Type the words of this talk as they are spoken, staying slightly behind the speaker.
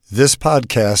This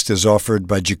podcast is offered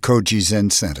by Jikoji Zen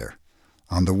Center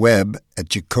on the web at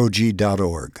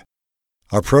jikoji.org.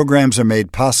 Our programs are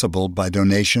made possible by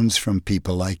donations from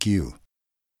people like you.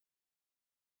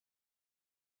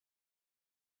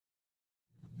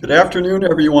 Good afternoon,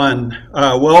 everyone.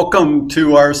 Welcome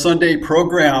to our Sunday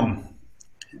program.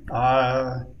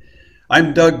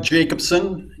 I'm Doug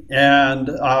Jacobson, and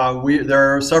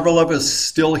there are several of us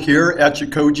still here at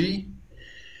Jikoji.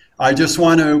 I just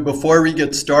want to, before we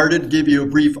get started, give you a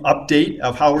brief update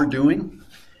of how we're doing.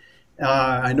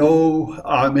 I know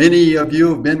many of you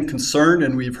have been concerned,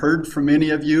 and we've heard from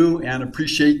many of you and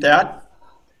appreciate that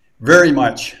very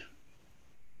much.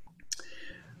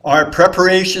 Our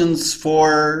preparations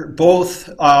for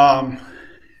both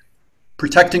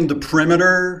protecting the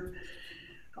perimeter,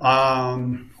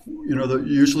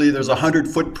 usually there's a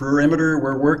 100-foot perimeter.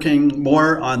 We're working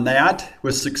more on that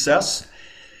with success.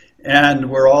 And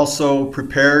we're also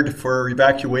prepared for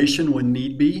evacuation when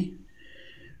need be.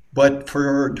 But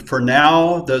for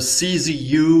now, the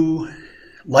CZU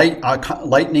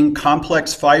lightning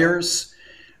complex fires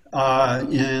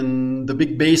in the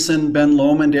Big Basin, Ben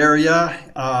Lomond area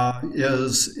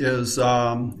is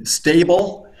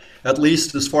stable, at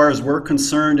least as far as we're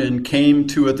concerned, and came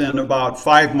to within about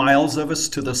 5 miles of us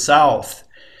to the south.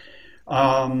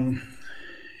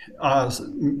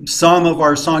 Some of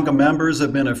our Sangha members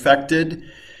have been affected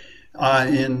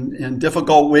in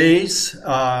difficult ways,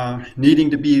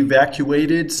 needing to be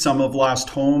evacuated. Some have lost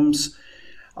homes.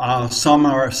 Some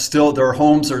are still, their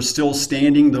homes are still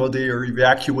standing, though they are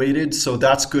evacuated. So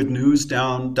that's good news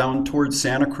down towards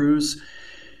Santa Cruz.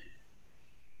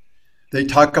 They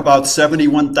talk about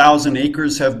 71,000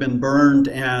 acres have been burned,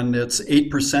 and it's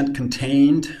 8%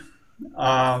 contained.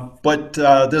 But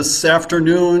this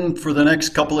afternoon, for the next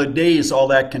couple of days, all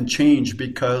that can change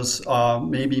because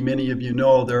maybe many of you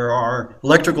know there are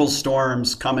electrical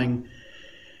storms coming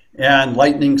and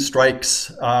lightning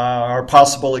strikes are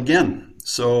possible again.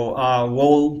 So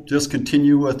we'll just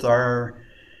continue with our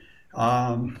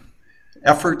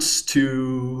efforts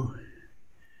to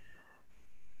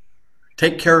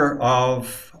take care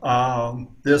of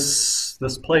this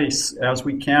place as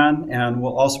we can, and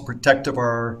we'll also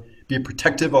be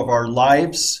protective of our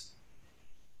lives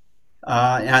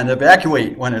and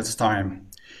evacuate when it's time.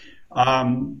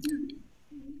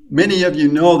 Many of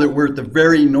you know that we're at the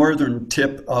very northern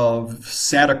tip of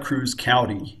Santa Cruz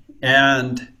County,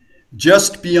 and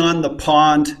just beyond the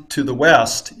pond to the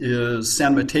west is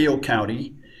San Mateo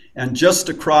County, and just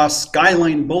across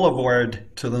Skyline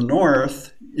Boulevard to the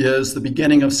north is the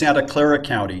beginning of Santa Clara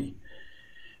County.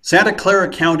 Santa Clara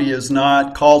County is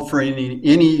not called for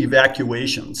any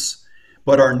evacuations.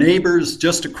 But our neighbors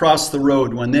just across the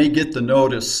road, when they get the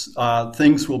notice,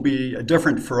 things will be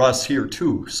different for us here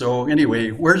too. So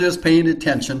anyway, we're just paying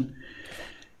attention,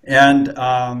 and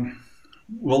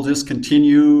we'll just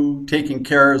continue taking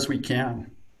care as we can.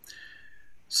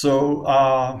 So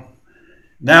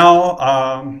now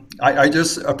I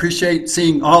just appreciate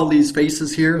seeing all these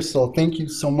faces here, so thank you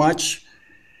so much.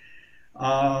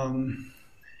 Now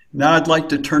I'd like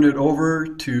to turn it over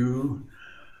to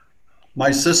my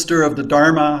sister of the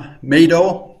Dharma,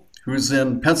 Meido, who's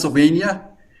in Pennsylvania,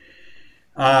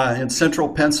 in central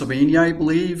Pennsylvania, I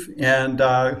believe, and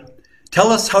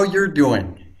tell us how you're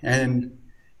doing, and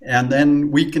then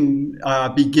we can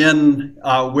begin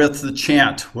with the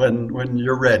chant when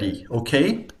you're ready,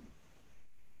 okay?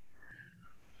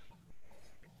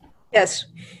 Yes.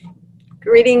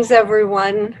 Greetings,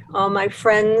 everyone, all my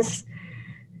friends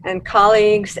and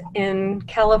colleagues in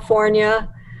California.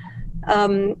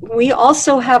 We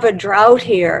also have a drought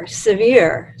here,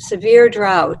 severe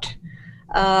drought.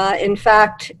 In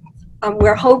fact,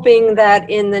 we're hoping that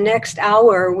in the next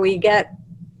hour we get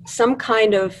some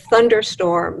kind of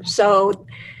thunderstorm. So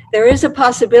there is a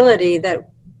possibility that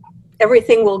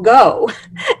everything will go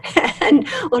and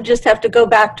we'll just have to go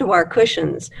back to our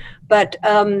cushions. But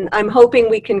I'm hoping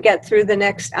we can get through the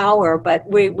next hour, but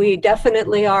we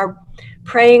definitely are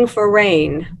praying for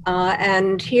rain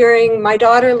and hearing. My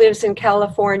daughter lives in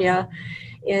California,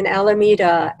 in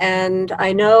Alameda, and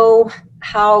I know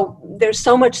how there's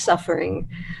so much suffering,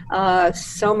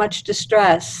 so much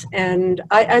distress, and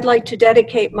I'd like to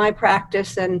dedicate my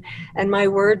practice and my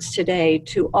words today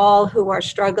to all who are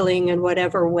struggling in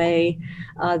whatever way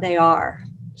they are.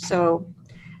 So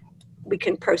we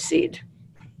can proceed.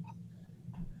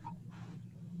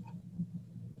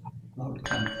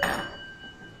 Okay.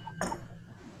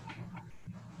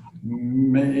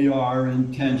 May our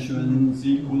intentions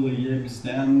equally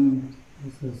extend.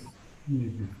 This is me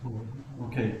before.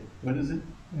 Okay, what is it?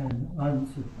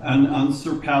 an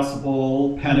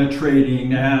unsurpassable,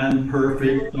 penetrating, and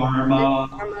perfect Dharma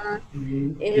Dharma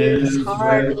is is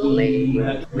hardly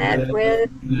rarely met with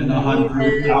in even in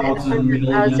 100,000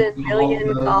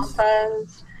 million kalpas,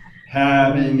 kalpas,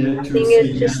 having it to having it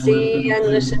see to and see and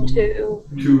listen to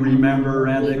remember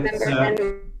and remember accept.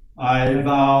 and I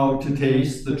vow to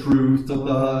taste the truth of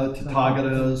the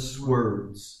Tathagata's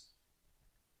words.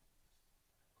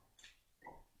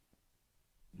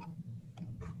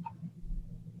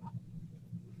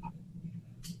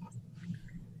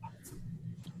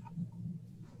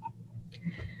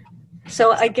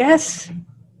 So I guess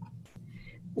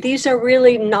these are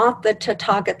really not the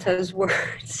Tathagata's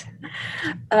words.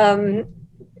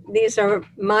 These are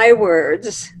my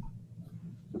words,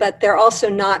 but they're also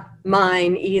not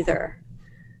mine either.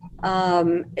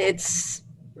 I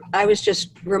was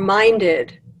just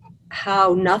reminded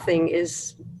how nothing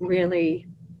is really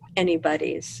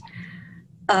anybody's.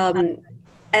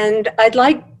 And I'd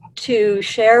like to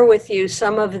share with you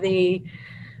some of the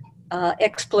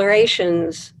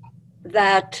explorations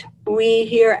that we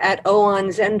here at O-An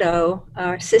Zendo,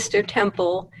 our sister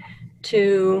temple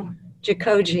to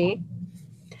Jikoji,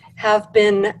 have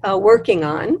been working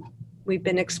on. We've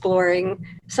been exploring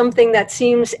something that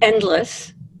seems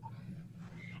endless,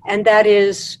 and that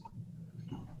is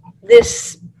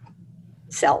this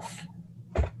self,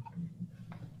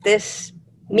 this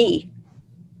me,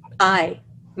 I,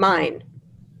 mine.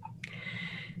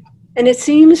 And it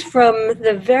seems from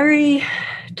the very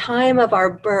time of our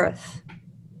birth,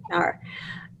 our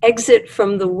exit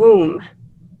from the womb,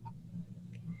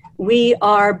 we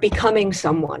are becoming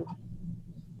someone.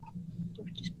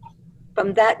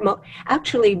 From that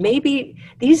actually, maybe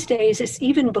these days it's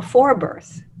even before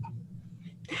birth.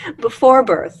 Before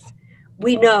birth,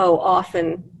 we know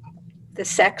often the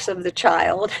sex of the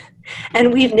child,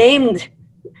 and we've named,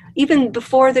 even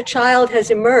before the child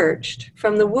has emerged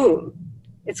from the womb,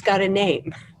 it's got a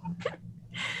name.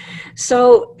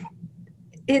 So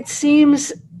it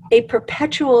seems a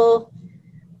perpetual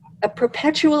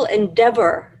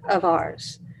endeavor of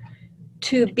ours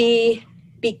to be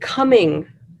becoming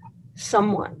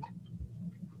someone.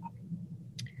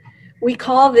 We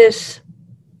call this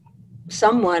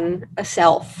someone a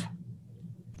self.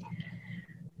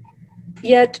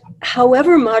 Yet,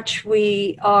 however much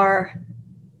we are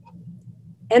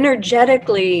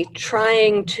energetically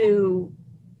trying to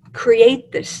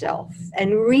create this self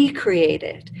and recreate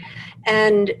it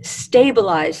and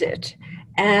stabilize it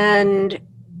and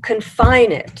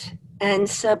confine it and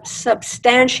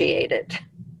substantiate it,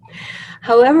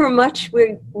 however much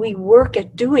we work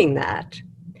at doing that,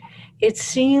 it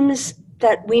seems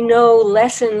that we know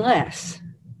less and less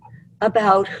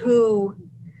about who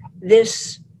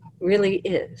this really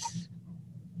is.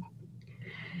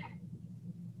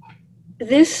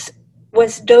 This, what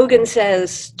Dogen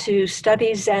says, to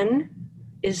study Zen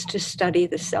is to study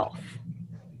the self.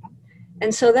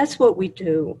 And so that's what we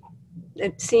do.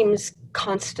 It seems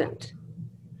constant.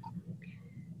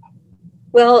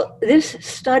 Well, this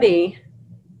study,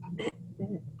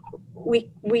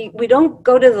 we don't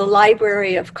go to the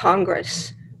Library of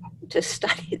Congress to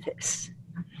study this.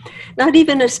 Not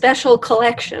even a special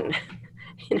collection,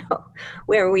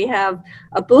 where we have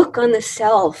a book on the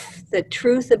self, the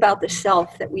truth about the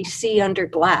self that we see under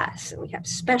glass, and we have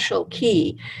special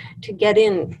key to get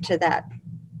into that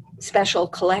special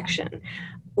collection.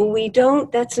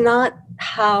 That's not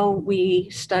how we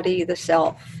study the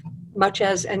self, much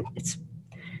as, and it's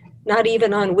not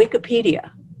even on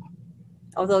Wikipedia,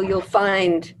 although you'll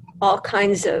find all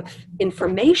kinds of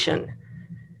information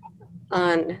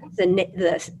on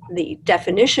the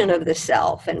definition of the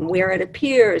self and where it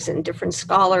appears and different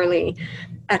scholarly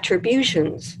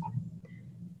attributions.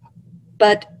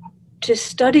 But to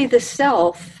study the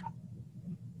self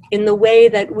in the way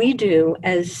that we do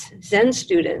as Zen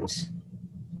students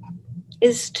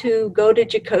is to go to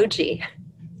Jikoji,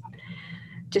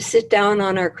 to sit down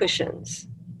on our cushions.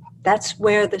 That's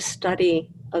where the study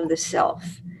of the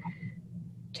self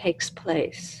takes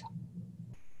place.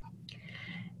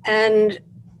 And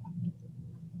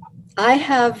I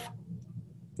have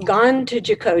gone to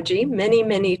Jikoji many,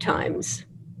 many times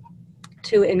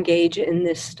to engage in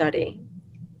this study.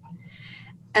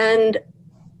 And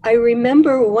I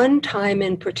remember one time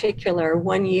in particular,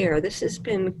 one year, this has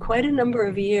been quite a number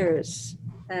of years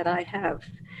that I have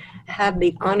had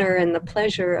the honor and the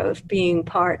pleasure of being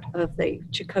part of the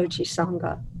Jikoji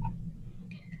Sangha.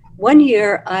 One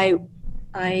year, I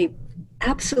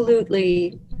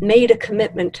absolutely made a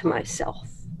commitment to myself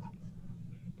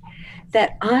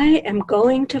that I am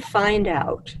going to find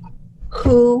out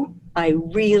who I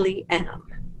really am.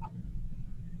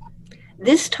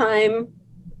 this time,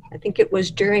 I think it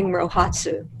was during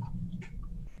Rohatsu,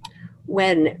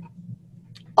 when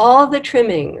all the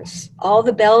trimmings, all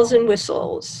the bells and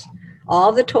whistles,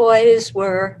 all the toys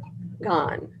were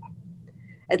gone.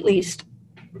 At least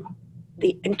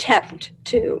the attempt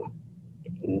to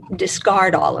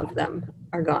discard all of them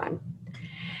are gone.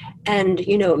 And,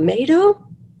 you know, Meido,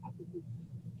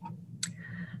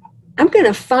 I'm going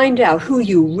to find out who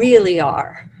you really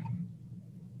are.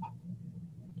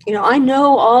 You know, I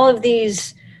know all of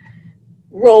these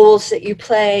roles that you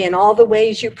play and all the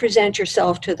ways you present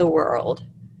yourself to the world.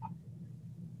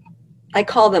 I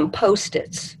call them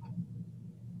Post-its.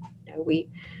 You know,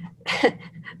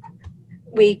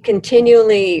 we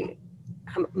continually,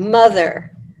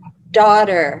 mother,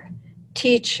 daughter,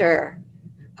 teacher,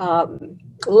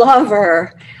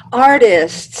 lover,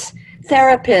 artists,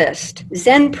 therapist,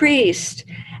 Zen priest.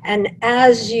 And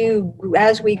as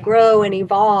we grow and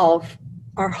evolve,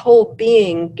 our whole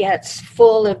being gets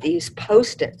full of these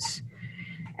Post-its.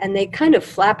 And they kind of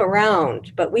flap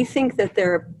around, but we think that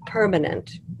they're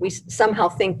permanent. We somehow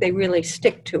think they really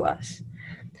stick to us.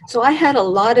 So I had a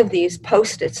lot of these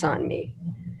Post-its on me.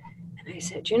 And I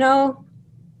said, you know,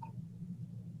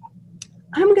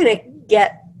 I'm going to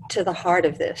get to the heart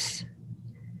of this.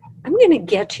 I'm going to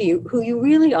get to you, who you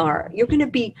really are. You're going to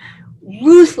be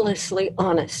ruthlessly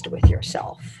honest with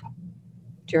yourself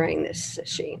during this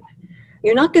session.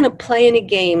 You're not going to play any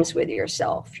games with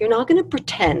yourself. You're not going to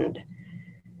pretend.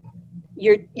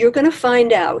 You're going to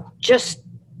find out just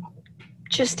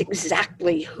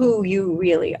exactly who you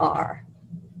really are.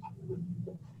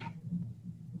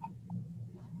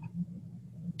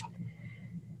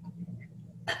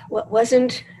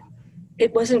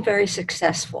 It wasn't very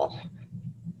successful.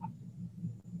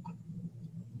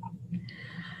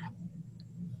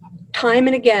 Time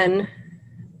and again,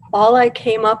 all I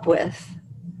came up with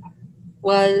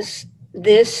was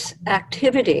this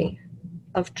activity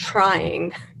of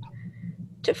trying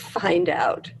to find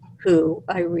out who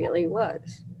I really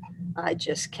was. I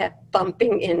just kept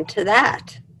bumping into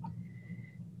that.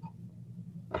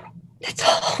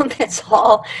 That's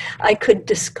all I could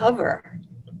discover.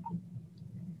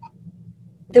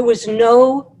 There was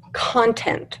no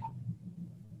content.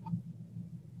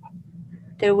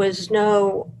 There was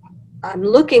no, I'm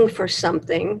looking for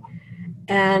something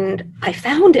and I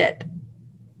found it.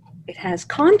 It has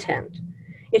content.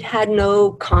 It had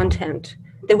no content.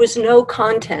 There was no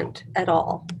content at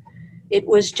all. It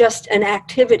was just an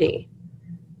activity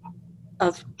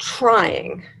of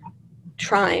trying.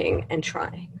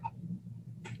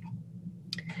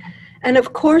 And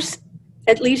of course,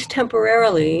 at least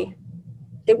temporarily,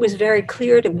 it was very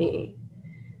clear to me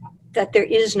that there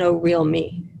is no real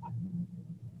me.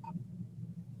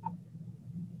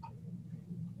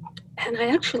 And I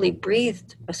actually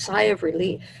breathed a sigh of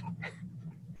relief.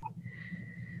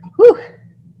 Whew.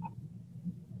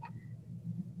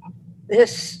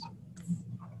 This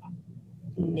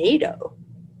Meido,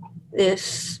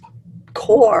 this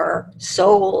core,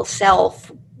 soul,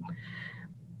 self,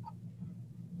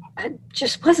 I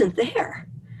just wasn't there.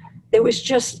 There was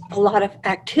just a lot of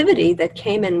activity that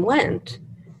came and went,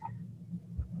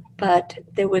 but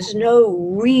there was no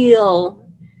real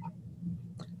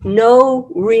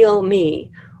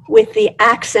me, with the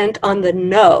accent on the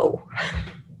no.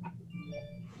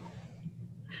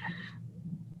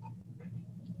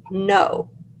 No.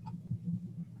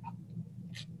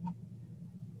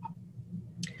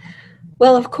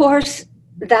 Well, of course,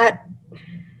 that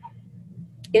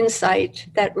insight,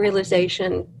 that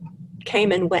realization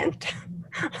came and went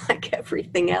like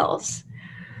everything else.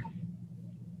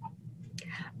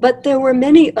 But there were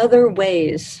many other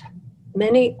ways,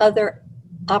 many other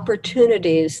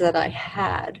opportunities that I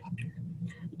had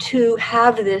to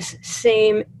have this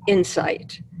same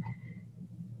insight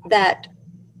that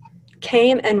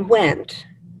came and went.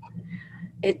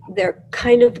 They're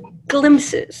kind of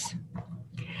glimpses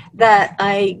that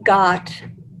I got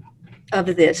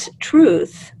of this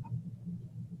truth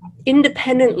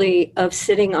independently of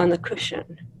sitting on the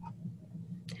cushion.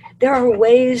 There are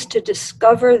ways to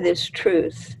discover this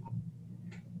truth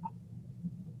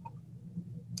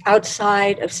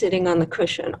outside of sitting on the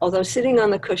cushion, although sitting on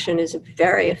the cushion is a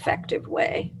very effective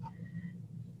way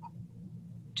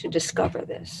to discover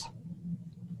this.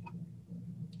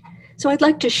 So I'd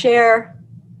like to share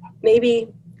maybe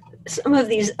some of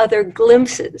these other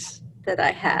glimpses that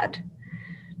I had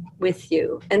with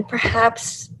you, and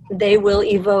perhaps they will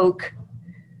evoke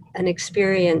an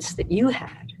experience that you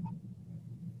had.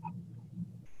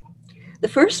 The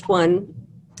first one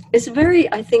is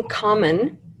very, I think,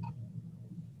 common.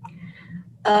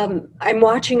 I'm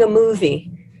watching a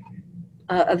movie,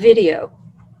 a video,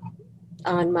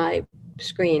 on my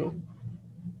screen.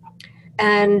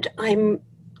 And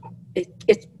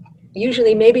it's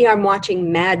usually, maybe I'm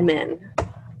watching Mad Men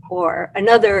or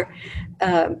another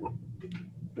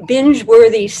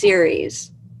binge-worthy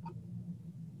series,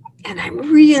 and I'm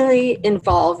really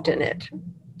involved in it.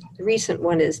 The recent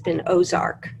one has been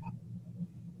Ozark.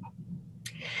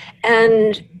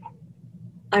 And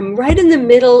I'm right in the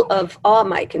middle of,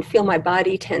 I can feel my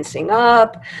body tensing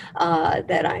up,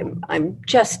 that I'm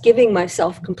just giving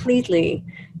myself completely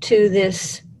to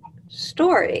this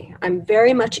story. I'm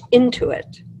very much into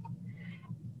it.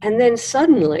 And then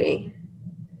suddenly,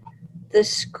 the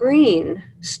screen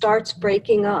starts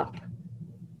breaking up.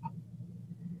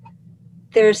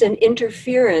 There's an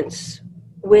interference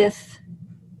with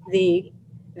the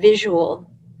visual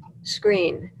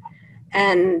screen,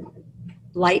 and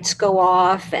lights go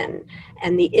off, and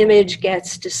the image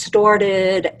gets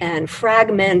distorted and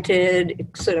fragmented.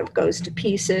 It sort of goes to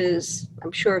pieces.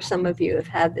 I'm sure some of you have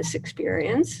had this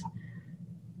experience.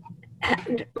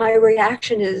 And my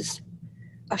reaction is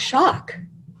a shock.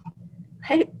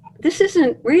 Hey, this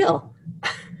isn't real.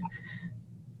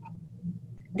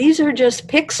 These are just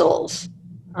pixels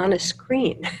on a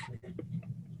screen.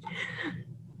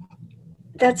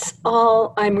 That's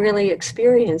all I'm really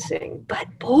experiencing.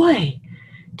 But boy,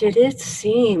 did it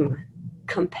seem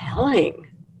compelling.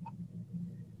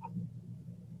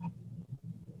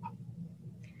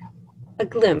 A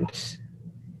glimpse.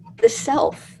 The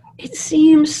self. It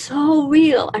seems so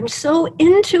real. I'm so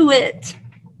into it.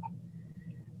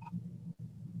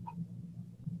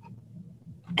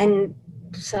 And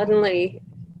suddenly,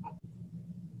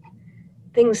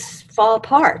 things fall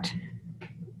apart.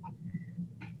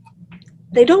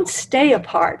 They don't stay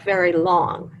apart very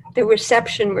long. The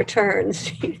reception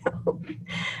returns,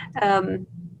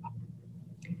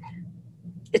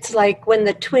 It's like when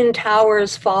the Twin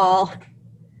Towers fall,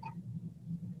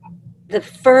 the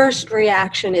first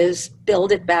reaction is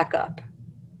build it back up.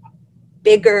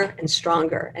 Bigger and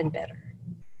stronger and better.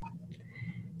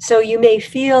 So you may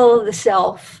feel the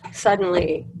self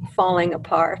suddenly falling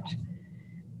apart,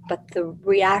 but the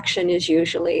reaction is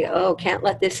usually, can't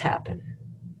let this happen.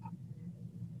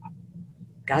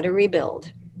 Got to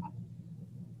rebuild.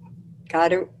 Got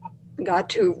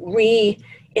to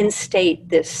reinstate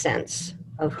this sense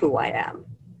of who I am.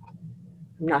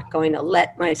 I'm not going to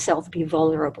let myself be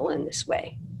vulnerable in this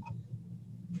way.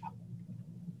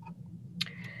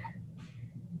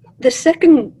 The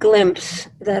second glimpse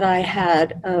that I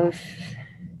had of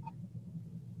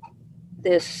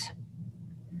this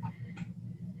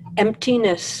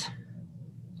emptiness,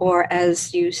 or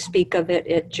as you speak of it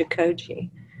at Jikoji,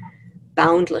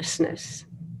 boundlessness.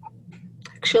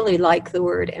 Actually like the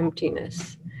word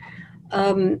emptiness.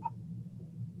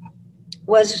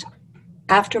 Was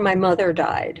after my mother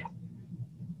died.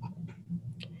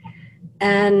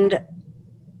 And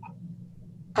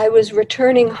I was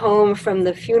returning home from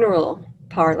the funeral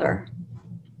parlor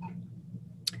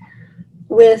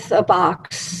with a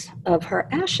box of her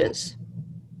ashes.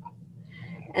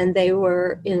 And they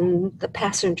were in the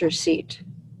passenger seat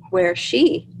where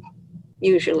she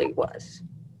usually was.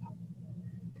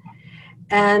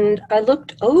 And I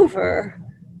looked over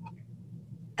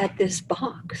at this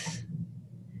box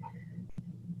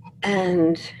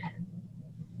and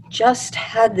just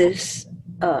had this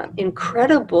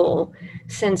incredible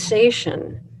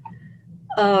sensation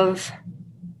of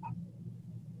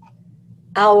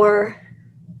our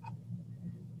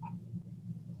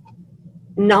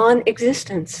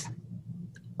non-existence,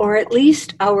 or at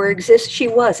least she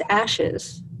was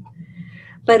ashes,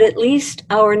 but at least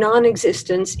our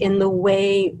non-existence in the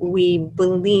way we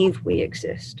believe we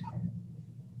exist.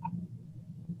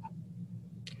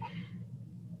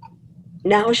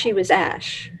 Now she was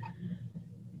ash.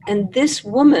 And this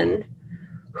woman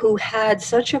who had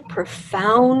such a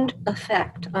profound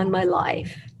effect on my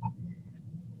life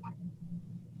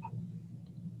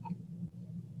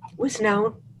was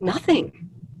now nothing.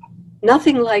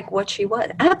 Nothing like what she was.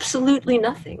 Absolutely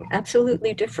nothing.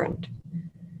 Absolutely different.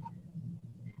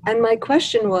 And my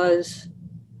question was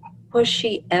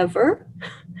she ever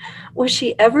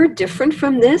different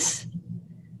from this?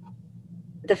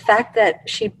 The fact that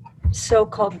she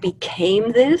so-called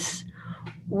became this,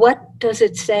 what does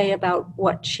it say about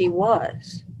what she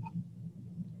was?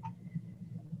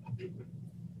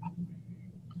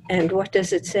 And what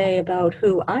does it say about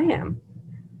who I am?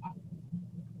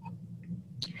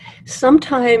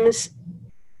 Sometimes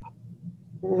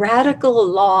radical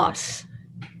loss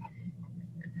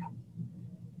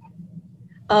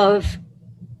of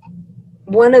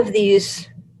one of these,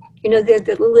 they're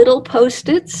the little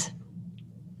Post-its,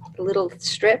 the little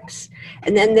strips,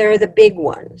 and then there are the big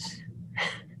ones.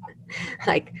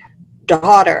 like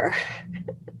daughter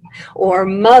or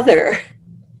mother.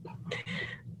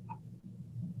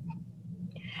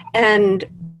 And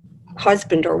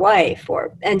husband or wife,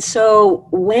 and so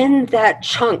when that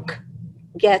chunk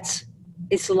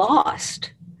is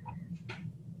lost,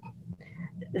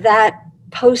 that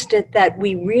post-it that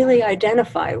we really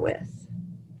identify with,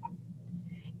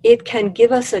 it can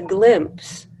give us a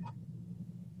glimpse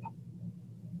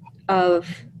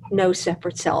of no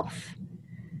separate self.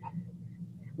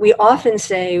 We often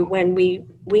say when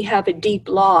we have a deep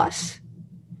loss,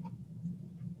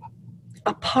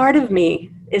 a part of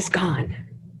me is gone.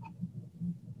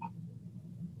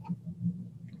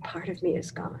 Part of me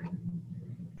is gone.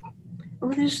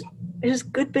 Well, there's a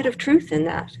good bit of truth in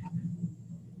that.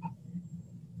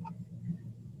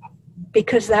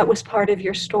 Because that was part of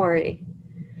your story.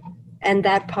 And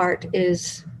that part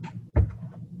is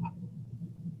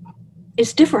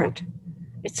different.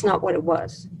 It's not what it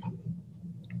was.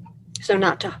 So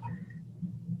not to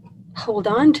hold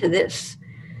on to this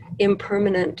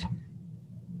impermanent,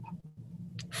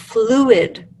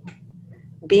 fluid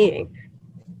being.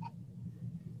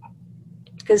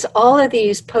 Because all of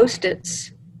these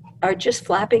post-its are just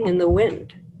flapping in the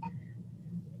wind.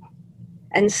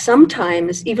 And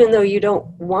sometimes, even though you don't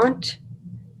want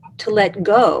to let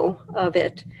go of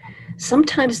it,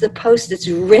 sometimes the post-it's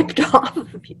ripped off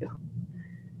of you.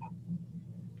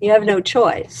 You have no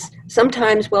choice.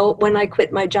 Sometimes, well, when I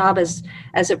quit my job as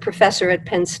a professor at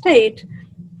Penn State,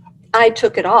 I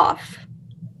took it off.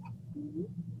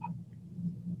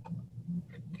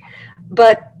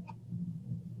 But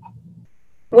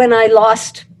when I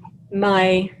lost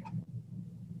my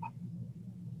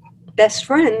best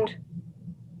friend,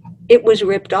 it was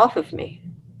ripped off of me.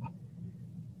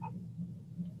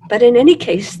 But in any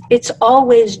case, it's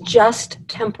always just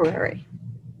temporary.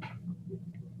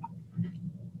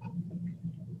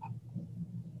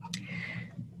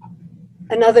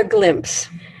 Another glimpse.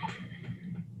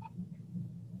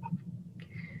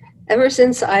 Ever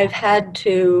since I've had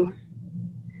to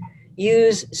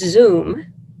use Zoom,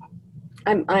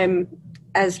 I'm,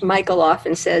 as Michael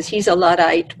often says, he's a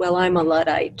Luddite. Well, I'm a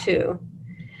Luddite too.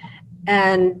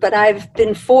 But I've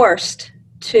been forced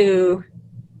to,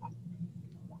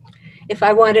 if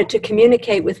I wanted to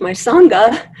communicate with my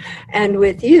Sangha and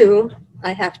with you,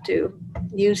 I have to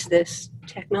use this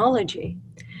technology.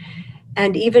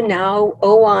 And even now,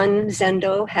 O-An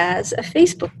Zendo has a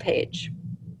Facebook page,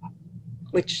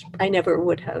 which I never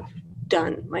would have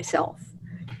done myself.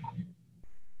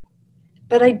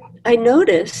 But I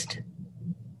noticed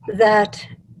that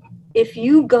if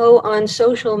you go on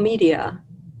social media,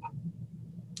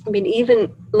 I mean,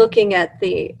 even looking at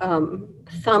the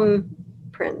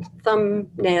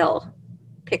thumbnail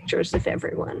pictures of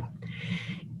everyone,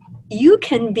 you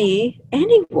can be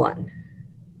anyone.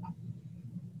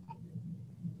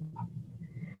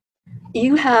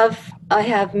 I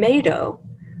have Meido,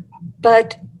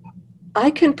 but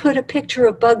I can put a picture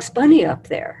of Bugs Bunny up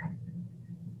there.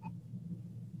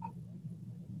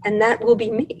 And that will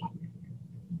be me.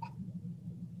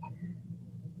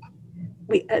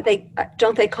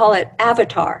 Don't they call it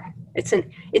avatar?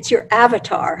 It's your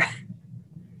avatar.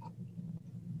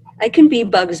 I can be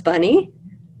Bugs Bunny.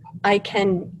 I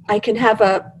can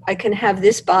have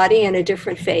this body and a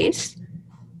different face.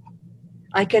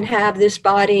 I can have this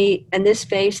body and this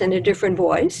face and a different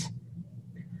voice.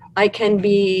 I can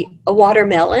be a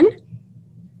watermelon.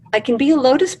 I can be a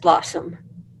lotus blossom.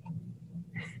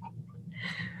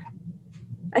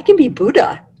 I can be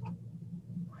Buddha.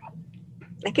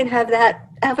 I can have that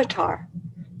avatar.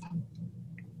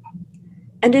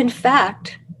 And in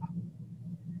fact,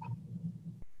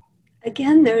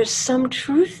 again, there's some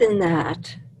truth in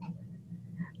that.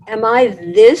 Am I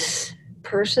this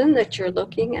person that you're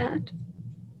looking at?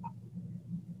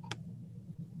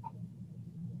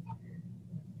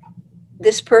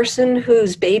 This person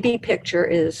whose baby picture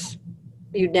is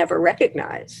you'd never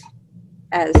recognize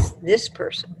as this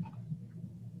person.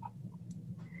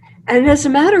 And as a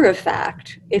matter of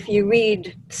fact, if you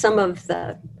read some of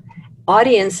the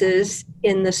audiences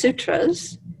in the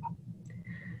sutras,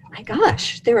 my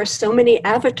gosh, there are so many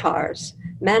avatars,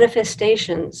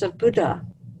 manifestations of Buddha.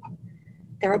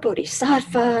 There are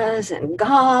bodhisattvas and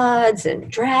gods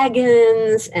and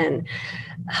dragons and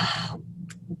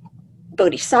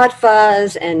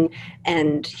bodhisattvas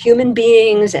and human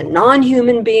beings and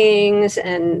non-human beings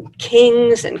and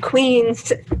kings and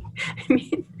queens. I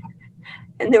mean,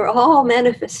 and they're all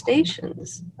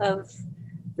manifestations of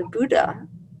the Buddha.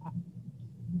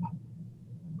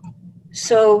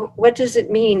 So what does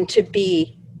it mean to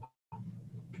be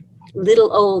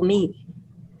little old me?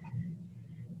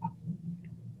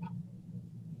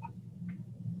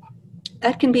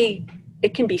 it can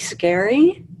be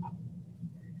scary.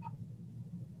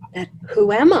 That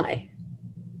who am I?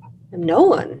 I'm no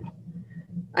one.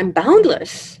 I'm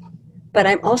boundless, but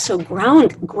I'm also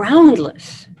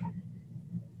groundless.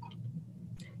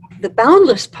 The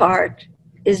boundless part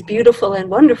is beautiful and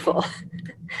wonderful.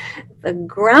 The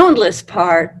groundless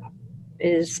part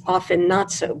is often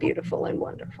not so beautiful and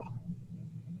wonderful.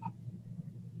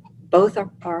 Both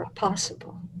are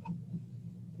possible.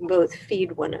 Both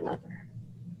feed one another.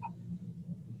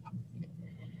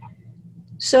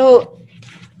 So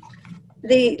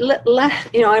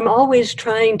I'm always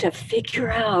trying to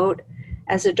figure out,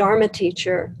 as a Dharma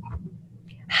teacher,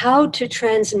 how to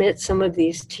transmit some of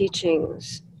these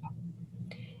teachings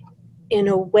in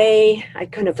a way I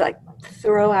kind of like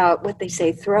throw out what they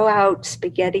say, throw out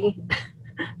spaghetti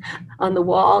on the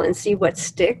wall and see what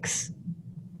sticks.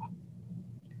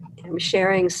 I'm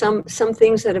sharing some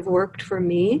things that have worked for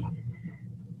me,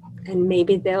 and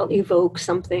maybe they'll evoke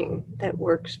something that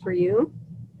works for you.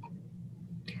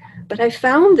 But I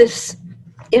found this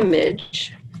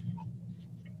image.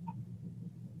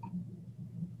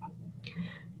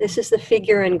 This is the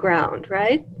figure in ground,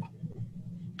 right?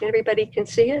 Everybody can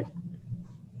see it?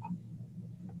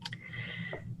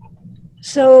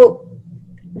 So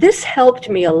this helped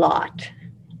me a lot.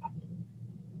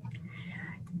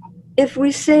 If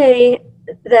we say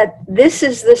that this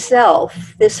is the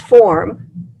self, this form,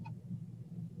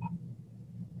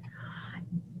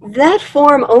 that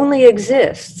form only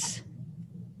exists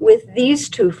with these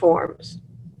two forms.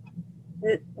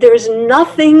 There's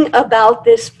nothing about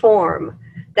this form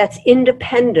that's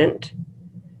independent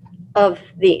of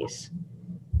these.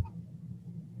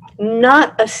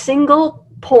 Not a single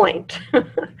point,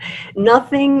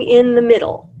 nothing in the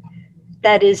middle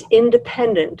that is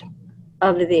independent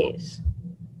of these.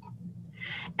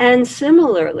 And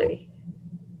similarly,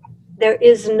 there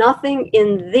is nothing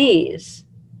in these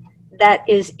that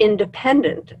is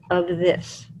independent of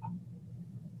this.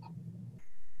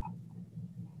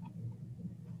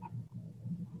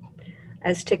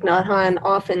 As Thich Nhat Hanh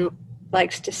often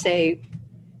likes to say,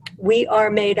 we are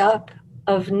made up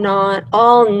of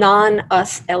all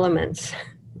non-us elements.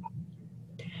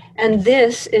 And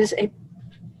this is a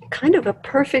kind of a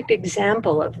perfect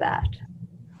example of that.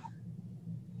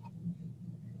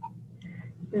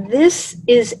 This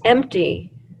is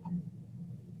empty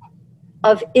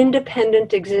of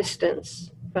independent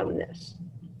existence from this,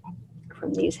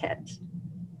 from these heads.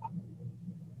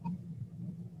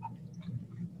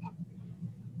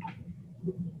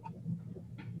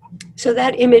 So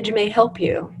that image may help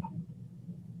you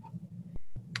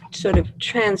sort of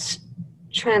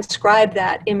transcribe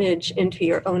that image into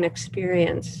your own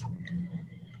experience.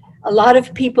 A lot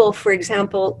of people, for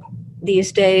example,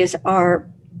 these days are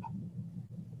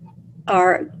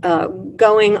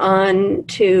going on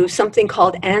to something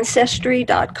called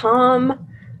ancestry.com,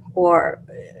 or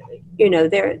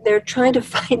they're trying to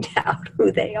find out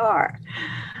who they are,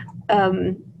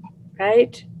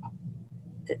 right?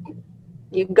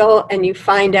 You go and you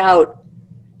find out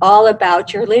all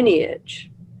about your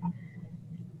lineage.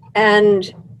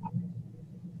 And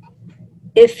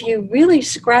if you really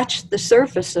scratch the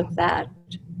surface of that,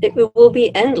 it will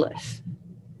be endless.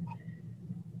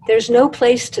 There's no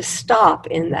place to stop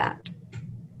in that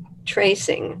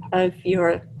tracing of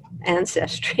your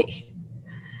ancestry.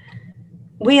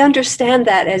 We understand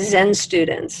that as Zen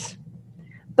students,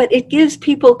 but it gives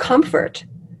people comfort,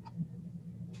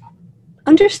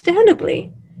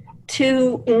 understandably,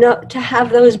 to have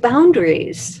those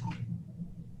boundaries.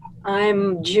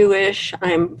 I'm Jewish,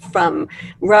 I'm from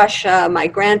Russia, my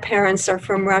grandparents are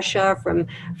from Russia,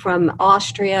 from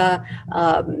Austria,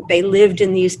 they lived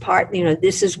in these parts,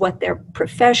 this is what their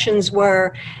professions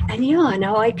were, and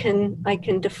now I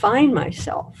can define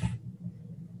myself.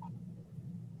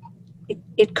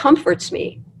 It comforts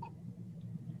me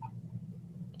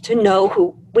to know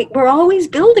who, we're always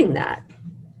building that,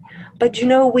 but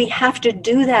we have to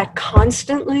do that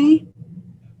constantly.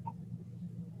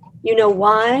 You know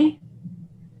why?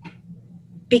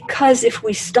 Because if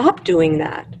we stop doing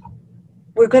that,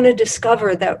 we're going to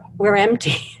discover that we're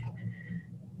empty.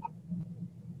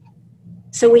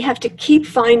 So we have to keep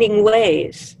finding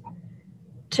ways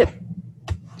to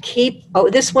keep,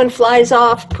 this one flies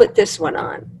off, put this one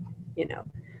on,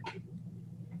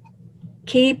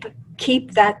 Keep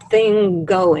that thing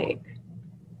going.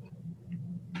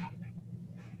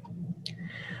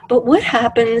 But what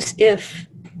happens if,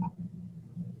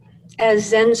 as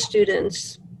Zen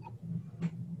students,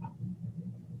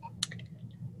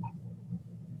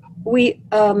 we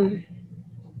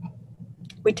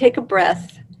take a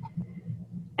breath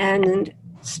and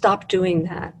stop doing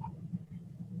that?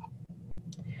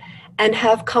 and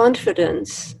have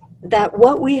confidence that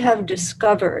what we have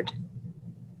discovered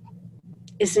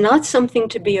is not something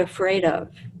to be afraid of.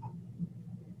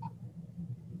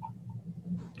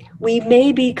 We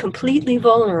may be completely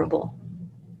vulnerable,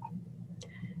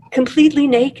 completely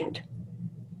naked.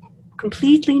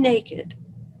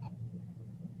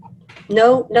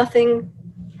 No, nothing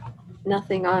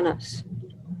on us.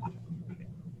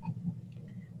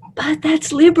 But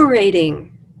that's liberating.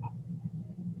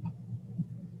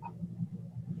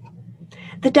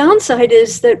 The downside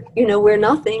is that, we're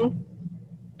nothing,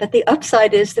 but the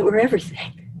upside is that we're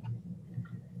everything.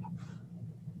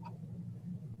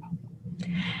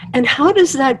 And how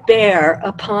does that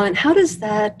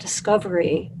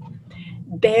discovery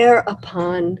bear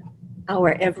upon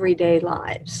our everyday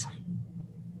lives?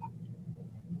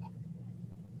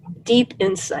 Deep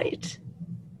insight.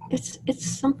 It's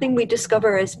something we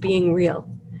discover as being real.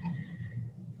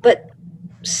 But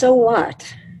so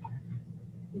what?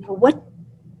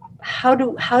 How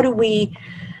do we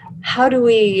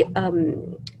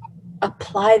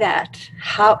apply that?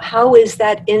 How is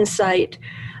that insight?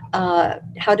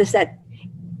 How does that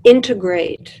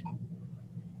integrate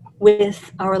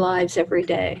with our lives every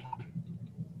day?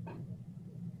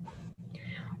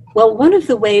 Well, one of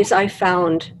the ways I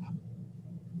found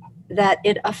that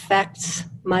it affects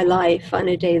my life on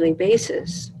a daily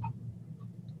basis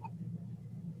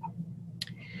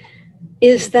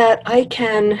is that I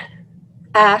can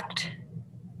act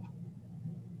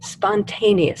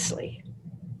spontaneously.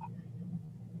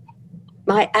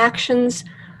 My actions,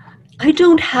 I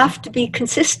don't have to be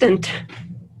consistent.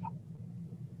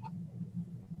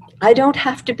 I don't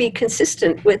have to be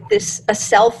consistent with a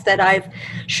self that I've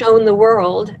shown the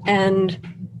world, and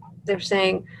they're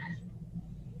saying,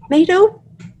 Meido,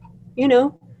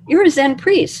 you're a Zen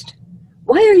priest.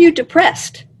 Why are you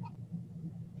depressed?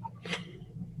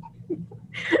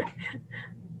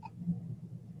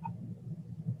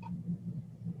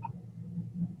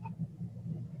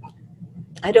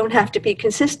 I don't have to be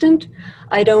consistent.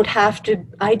 I don't have to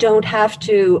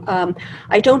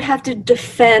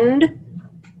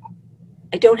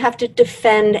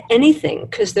defend anything,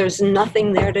 because there's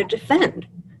nothing there to defend.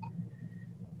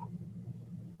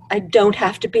 I don't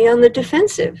have to be on the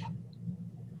defensive.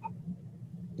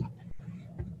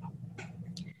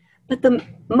 But the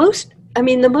most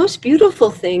beautiful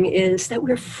thing is that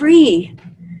we're free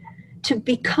to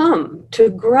become, to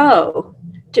grow,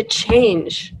 to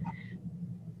change,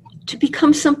 to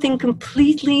become something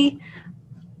completely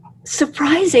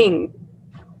surprising,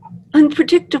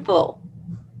 unpredictable.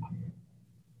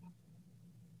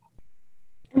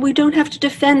 We don't have to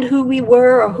defend who we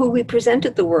were or who we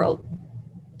presented the world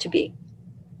to be.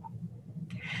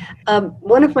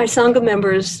 One of my Sangha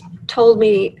members told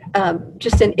me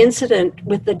just an incident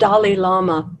with the Dalai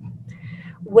Lama,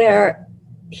 where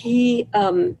he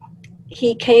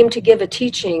came to give a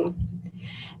teaching,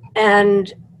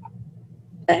 and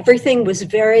everything was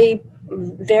very,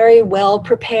 very well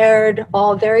prepared,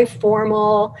 all very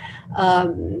formal.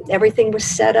 Everything was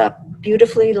set up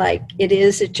beautifully like it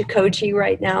is at Jikoji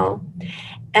right now.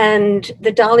 And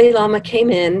the Dalai Lama came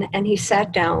in and he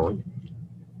sat down,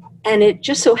 and it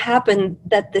just so happened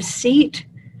that the seat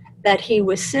that he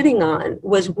was sitting on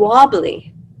was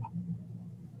wobbly.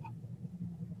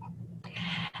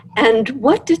 And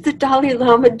what did the Dalai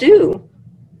Lama do?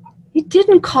 He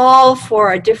didn't call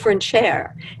for a different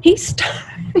chair. He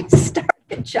started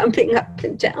jumping up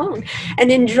and down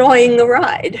and enjoying the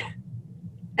ride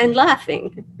and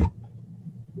laughing.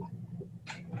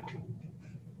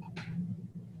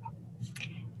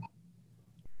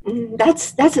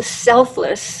 That's a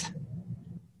selfless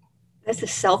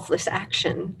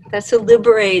action. That's a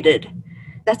liberated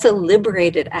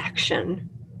action.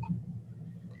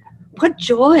 What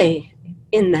joy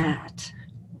in that.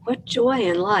 What joy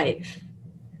in life.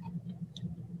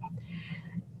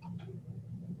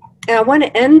 And I want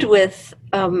to end with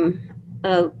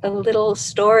a little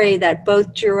story that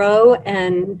both Jiro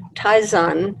and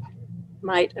Taizan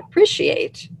might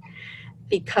appreciate,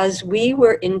 because we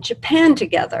were in Japan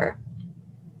together,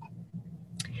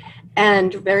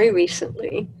 and very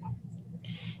recently,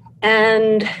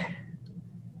 and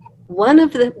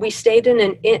we stayed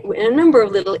in a number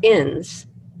of little inns,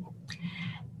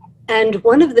 and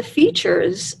one of the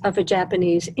features of a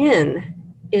Japanese inn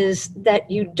is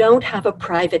that you don't have a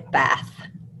private bath,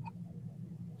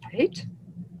 right?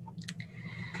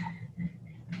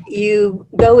 You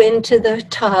go into the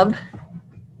tub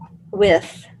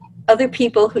with other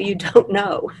people who you don't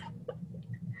know.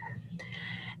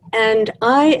 And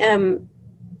I am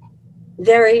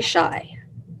very shy,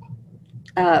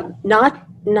 not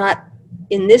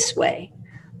in this way,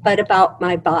 but about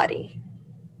my body.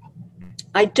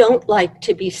 I don't like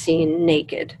to be seen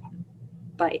naked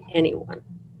by anyone.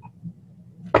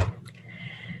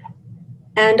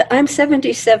 And I'm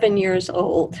 77 years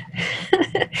old.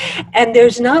 And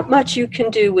there's not much you can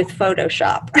do with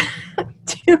Photoshop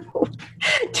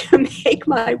to make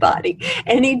my body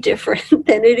any different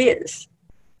than it is.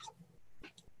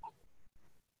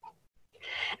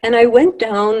 And I went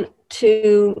down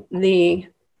to the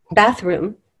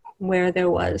bathroom where there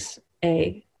was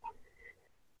a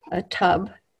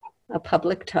tub, a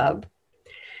public tub.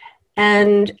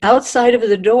 And outside of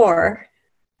the door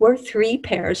were 3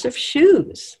 pairs of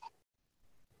shoes,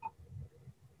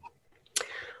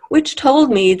 which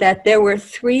told me that there were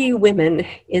 3 women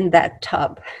in that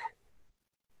tub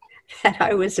that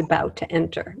I was about to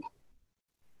enter.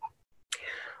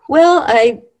 Well,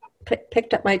 I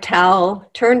picked up my towel,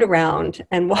 turned around,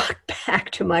 and walked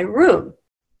back to my room.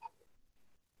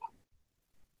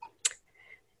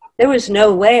 There was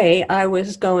no way I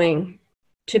was going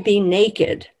to be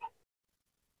naked.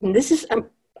 And this is,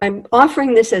 I'm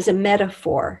offering this as a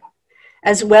metaphor,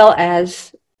 as well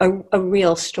as a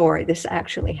real story. This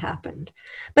actually happened.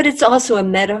 But it's also a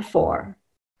metaphor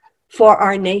for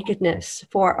our nakedness,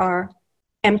 for our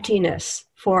emptiness,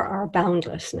 for our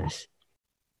boundlessness.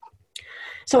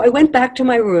 So I went back to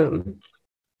my room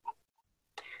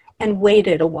and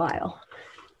waited a while,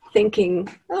 thinking,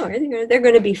 oh, they're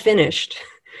going to be finished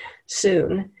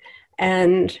soon,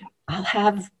 and I'll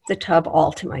have the tub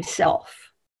all to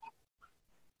myself.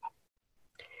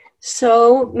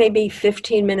 So maybe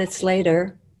 15 minutes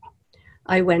later,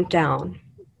 I went down,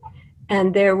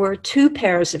 and there were 2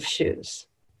 pairs of shoes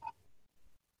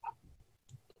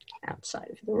outside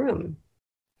of the room.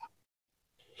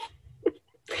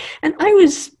 And I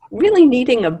was really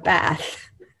needing a bath.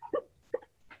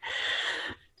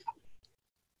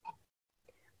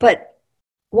 But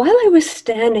while I was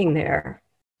standing there,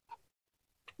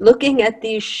 looking at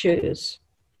these shoes,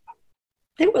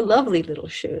 they were lovely little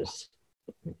shoes.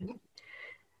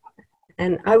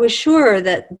 And I was sure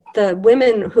that the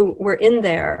women who were in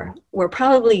there were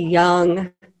probably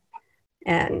young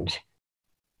and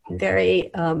very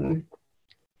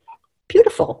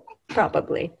beautiful,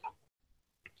 probably.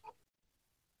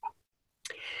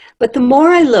 But the more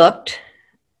I looked,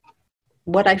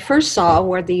 what I first saw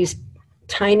were these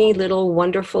tiny little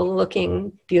wonderful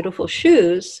looking beautiful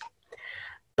shoes.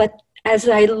 But as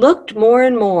I looked more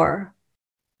and more,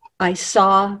 I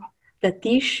saw that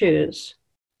these shoes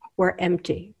were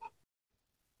empty.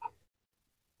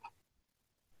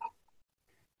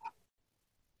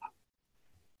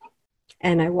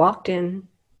 And I walked in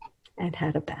and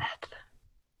had a bath.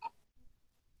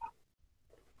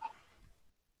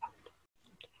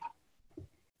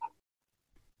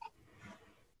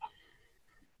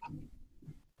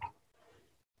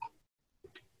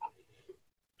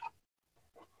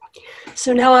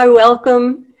 So now I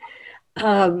welcome,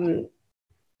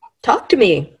 talk to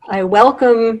me. I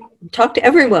welcome, talk to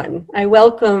everyone. I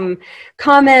welcome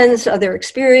comments, other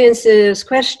experiences,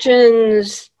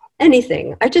 questions,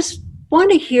 anything. I just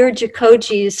want to hear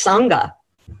Jikoji's Sangha.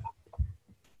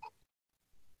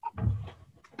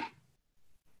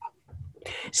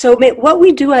 So what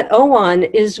we do at O-An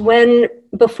is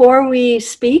before we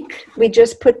speak, we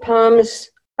just put palms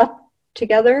up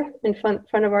together in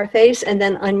front of our face and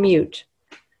then unmute.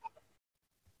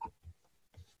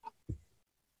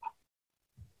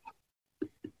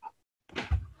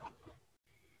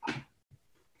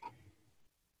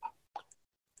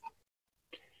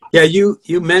 Yeah, you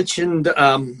mentioned,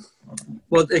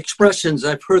 well, expressions,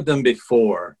 I've heard them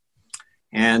before.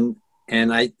 And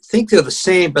I think they're the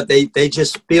same, but they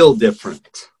just feel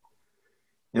different.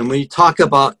 And when you talk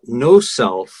about no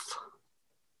self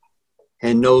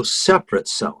and no separate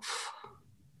self,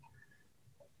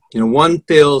 one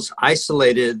feels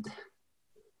isolated,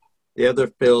 the other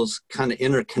feels kind of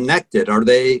interconnected.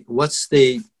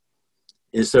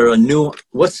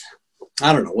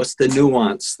 I don't know, what's the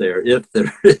nuance there, if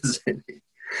there is any?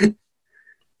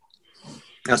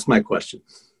 That's my question.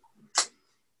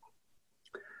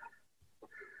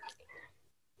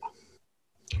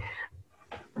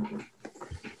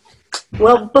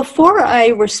 Well, before I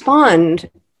respond,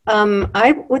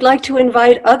 I would like to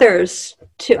invite others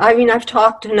I've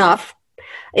talked enough.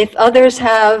 If others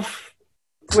have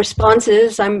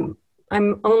responses, I'm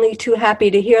only too happy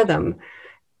to hear them.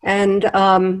 And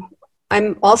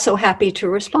I'm also happy to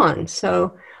respond.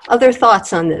 So other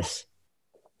thoughts on this?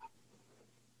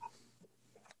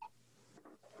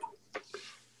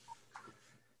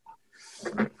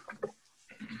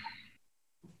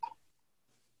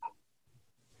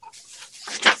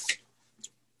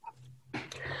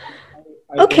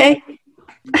 Okay. Okay.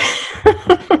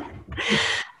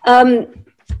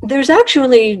 There's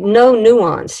actually no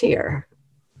nuance here.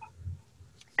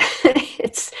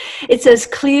 It's as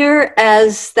clear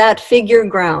as that figure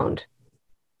ground.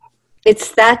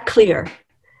 It's that clear,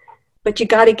 but you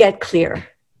got to get clear.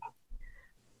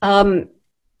 The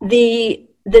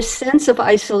sense of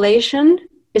isolation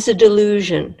is a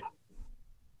delusion.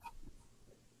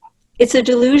 It's a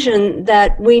delusion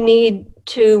that we need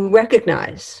to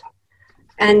recognize,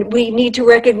 and we need to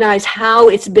recognize how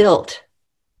it's built,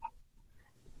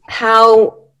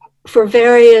 how, for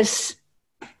various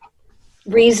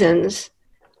reasons,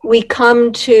 we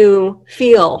come to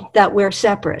feel that we're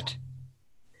separate.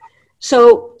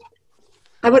 So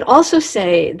I would also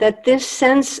say that this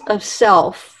sense of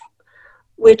self,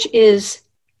 which is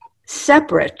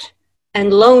separate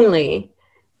and lonely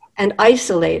and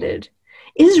isolated,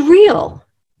 is real.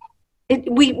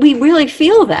 We really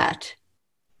feel that.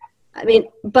 I mean,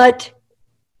 but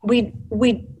we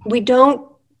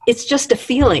don't, it's just a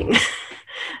feeling.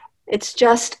 It's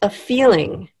just a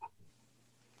feeling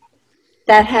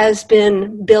that has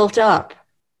been built up.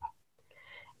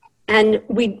 And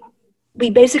we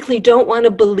basically don't want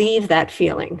to believe that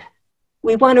feeling.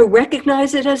 We want to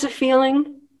recognize it as a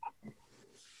feeling.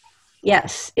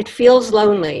 Yes, it feels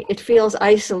lonely. It feels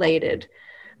isolated.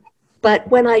 But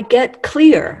when I get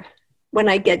clear, when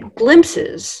I get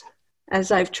glimpses,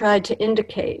 as I've tried to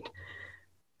indicate,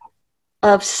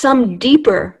 of some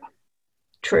deeper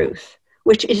truth,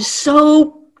 which is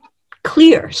so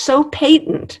clear, so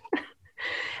patent,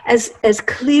 as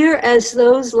clear as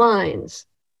those lines,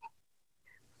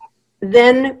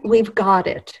 then we've got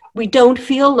it. We don't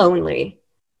feel lonely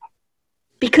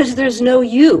because there's no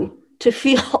you to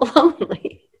feel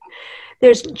lonely.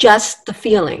 There's just the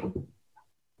feeling.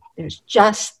 There's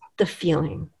just the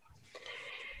feeling.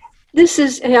 This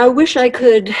is, and I wish I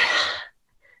could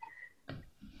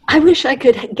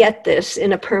get this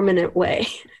in a permanent way.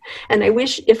 And I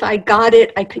wish if I got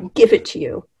it, I could give it to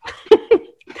you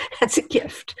as a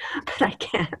gift, but I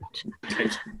can't.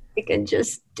 I can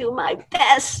just do my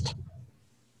best.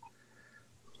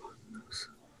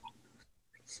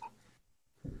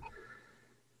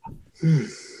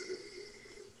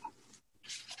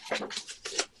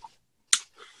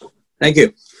 Thank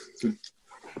you.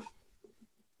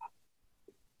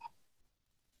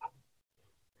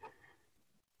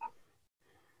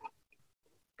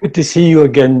 Good to see you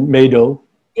again, Meido.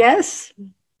 Yes.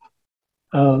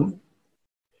 You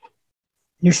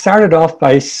started off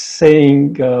by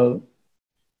saying,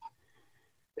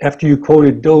 after you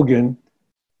quoted Dogen,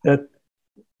 that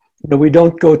we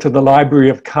don't go to the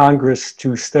Library of Congress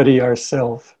to study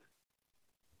ourselves,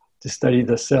 to study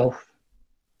the self.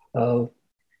 You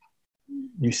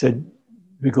said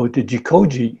we go to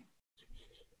Jikoji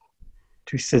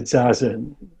to sit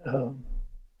zazen.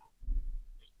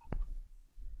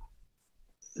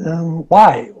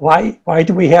 Why? Why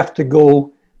do we have to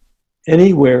go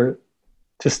anywhere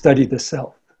to study the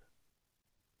self?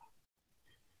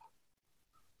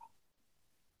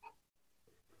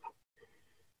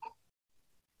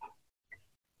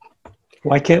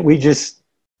 Why can't we just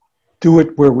do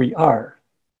it where we are?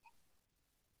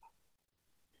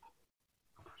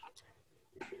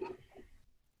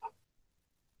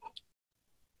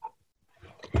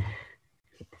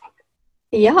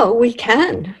 Yeah, we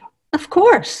can. Of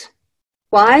course.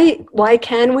 Why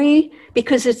can we?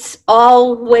 Because it's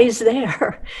always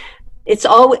there. It's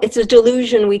a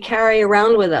delusion we carry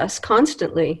around with us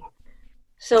constantly.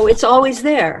 So it's always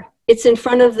there. It's in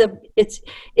front of it's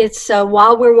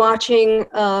while we're watching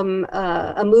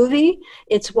a movie.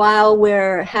 It's while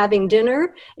we're having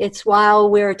dinner. It's while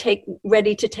we're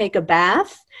ready to take a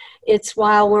bath. It's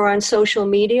while we're on social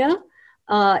media.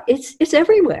 It's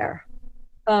everywhere.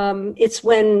 It's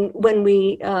when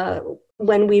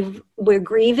we're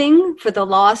grieving for the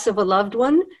loss of a loved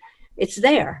one. It's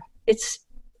there. It's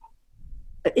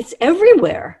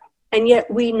everywhere, and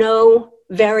yet we know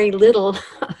very little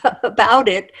about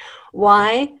it.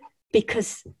 Why?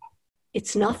 Because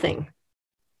it's nothing.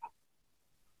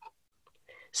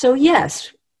 So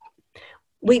yes,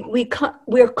 we're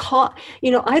caught.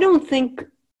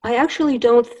 I actually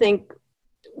don't think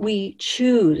we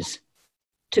choose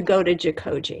to go to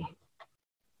Jikoji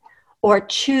or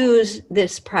choose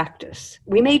this practice.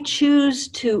 We may choose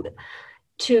to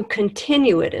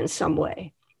continue it in some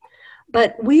way,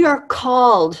 but we are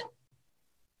called.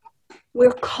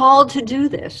 We're called to do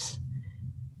this.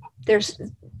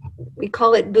 We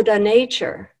call it Buddha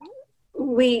nature.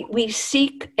 We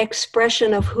seek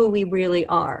expression of who we really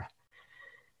are.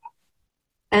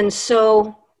 And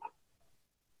so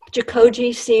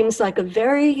Jikoji seems like a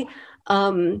very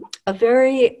a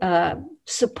very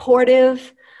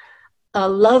supportive,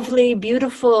 lovely,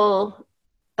 beautiful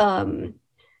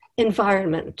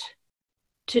environment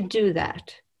to do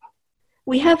that.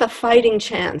 We have a fighting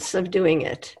chance of doing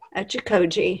it at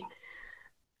Jikoji,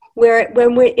 where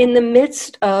when we're in the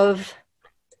midst of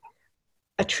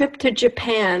a trip to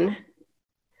Japan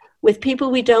with people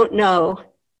we don't know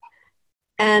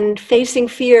and facing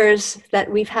fears that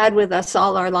we've had with us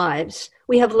all our lives,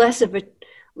 we have less of an,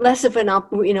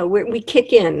 we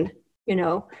kick in,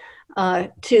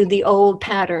 to the old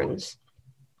patterns.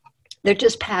 They're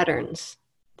just patterns.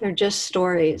 They're just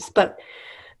stories, but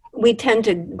we tend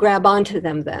to grab onto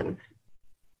them then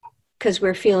because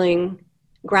we're feeling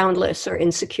groundless or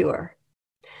insecure.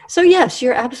 So yes,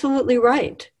 you're absolutely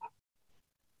right.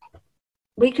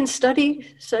 We can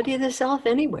study the self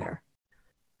anywhere.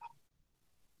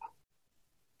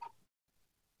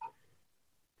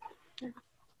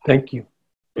 Thank you.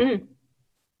 Mm.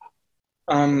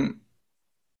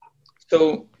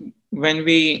 So when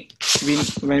we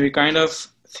kind of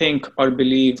think or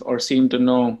believe or seem to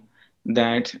know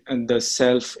that the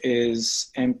self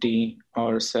is empty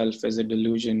or self is a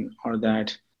delusion or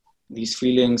that these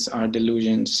feelings are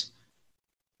delusions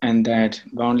and that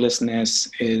boundlessness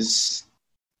is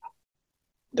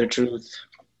the truth,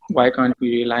 why can't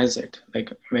we realize it?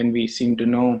 Like when we seem to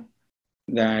know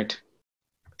that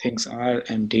things are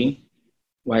empty,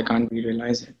 why can't we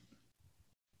realize it?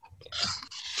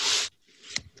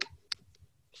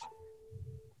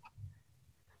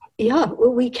 Yeah,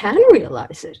 well, we can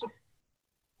realize it.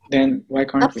 Then why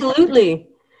can't Absolutely.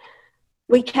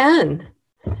 We can.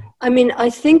 I mean, I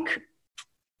think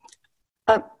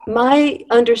my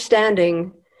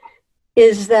understanding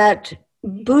is that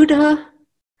Buddha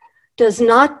does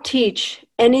not teach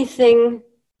anything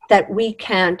that we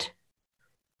can't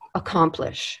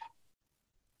accomplish.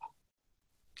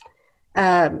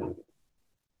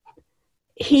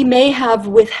 He may have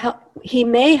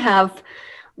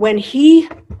when he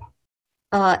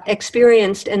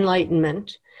experienced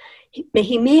enlightenment,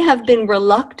 he may have been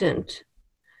reluctant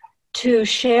to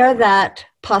share that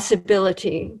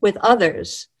possibility with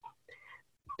others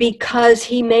because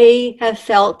he may have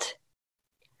felt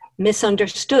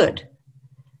misunderstood,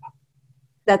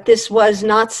 that this was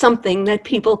not something that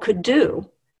people could do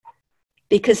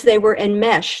because they were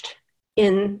enmeshed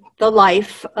in the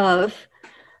life of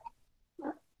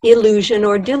illusion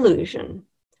or delusion.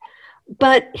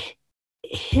 But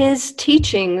his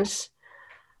teachings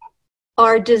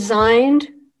are designed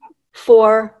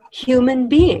for human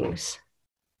beings.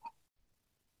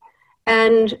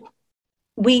 And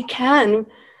we can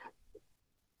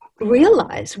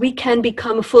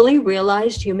become fully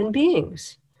realized human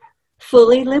beings,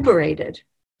 fully liberated.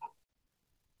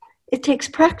 It takes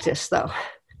practice, though.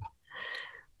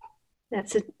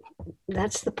 That's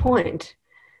the point.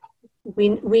 We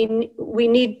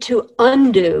need to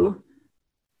undo,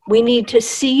 we need to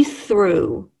see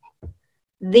through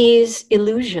these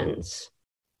illusions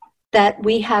that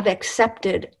we have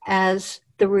accepted as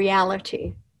the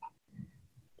reality.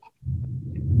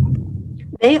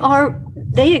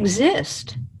 They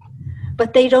exist,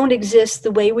 but they don't exist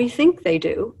the way we think they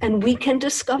do, and we can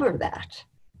discover that.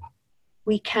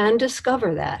 We can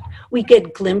discover that. We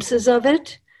get glimpses of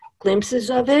it,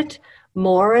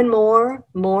 more and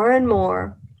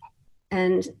more,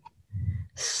 and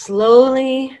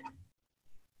slowly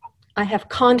I have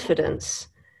confidence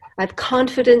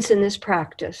in this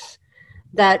practice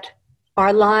that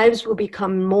our lives will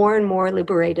become more and more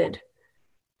liberated.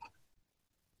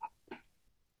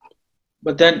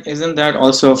 But then isn't that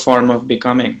also a form of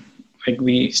becoming? Like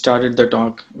we started the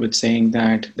talk with saying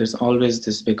that there's always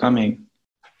this becoming.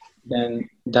 Then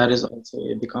that is also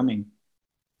a becoming.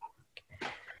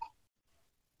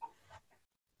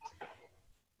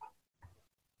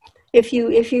 If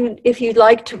you'd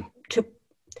like to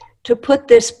put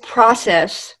this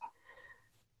process,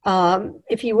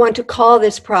 if you want to call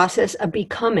this process a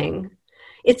becoming,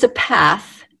 it's a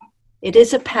path. It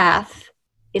is a path.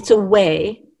 It's a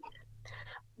way.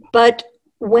 But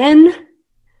when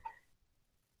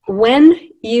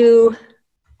you,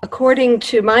 according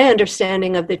to my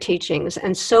understanding of the teachings,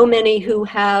 and so many who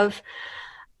have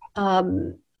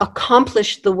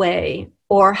accomplished the way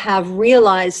or have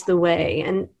realized the way,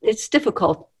 and it's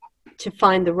difficult to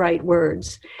find the right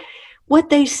words, what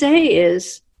they say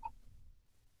is,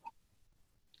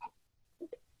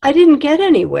 I didn't get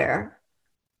anywhere.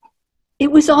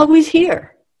 It was always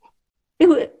here. It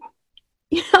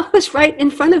was right in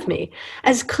front of me,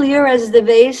 as clear as the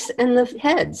vase and the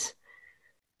heads.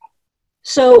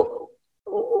 So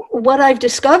what I've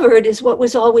discovered is what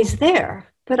was always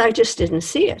there, but I just didn't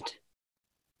see it.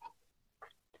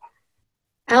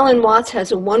 Alan Watts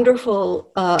has a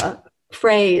wonderful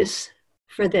phrase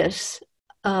for this,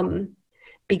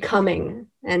 becoming,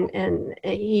 and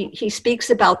he speaks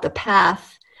about the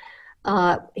path.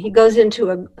 He goes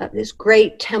into this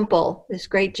great temple, this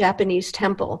great Japanese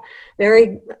temple,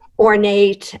 very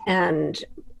ornate and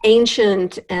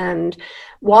ancient, and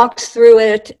walks through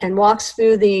it and walks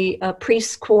through the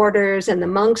priest's quarters and the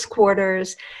monk's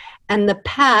quarters. And the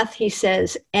path, he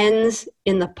says, ends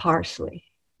in the parsley.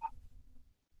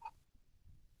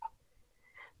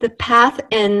 The path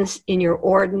ends in your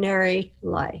ordinary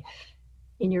life,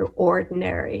 in your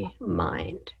ordinary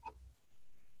mind.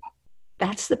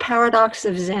 That's the paradox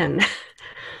of Zen.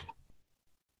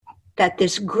 That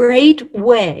this great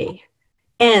way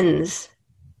ends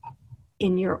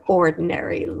in your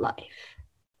ordinary life,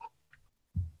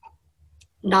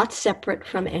 not separate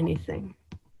from anything.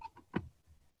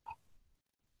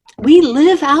 We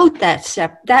live out that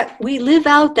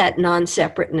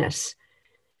non-separateness.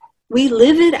 We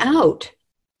live it out.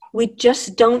 We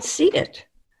just don't see it.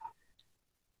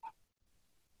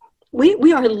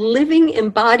 We are living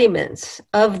embodiments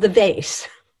of the vase.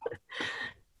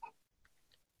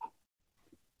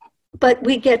 But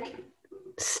we get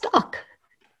stuck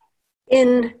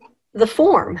in the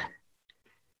form.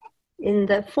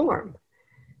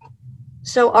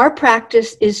 So our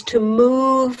practice is to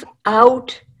move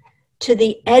out to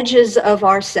the edges of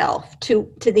ourself,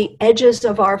 to the edges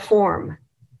of our form,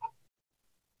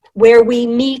 where we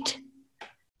meet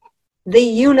the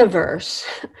universe,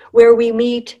 where we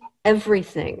meet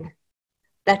everything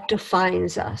that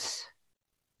defines us.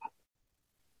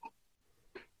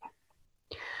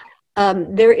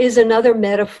 There is another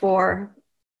metaphor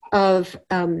of,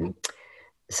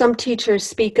 some teachers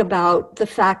speak about the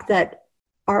fact that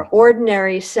our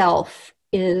ordinary self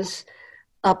is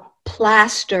a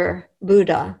plaster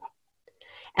Buddha.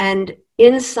 And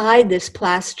inside this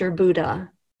plaster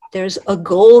Buddha, there's a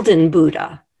golden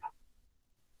Buddha.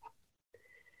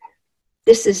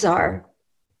 This is our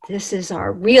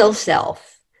real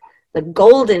self, the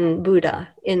golden Buddha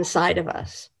inside of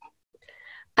us.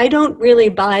 I don't really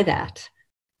buy that.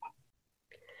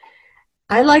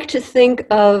 I like to think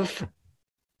of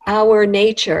our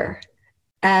nature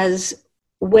as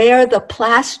where the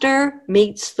plaster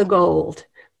meets the gold.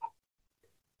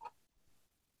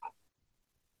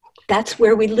 That's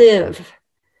where we live,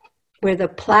 where the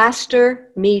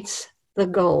plaster meets the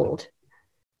gold.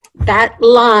 That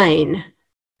line,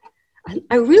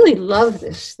 I really love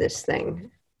this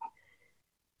thing.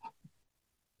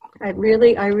 I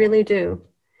really do.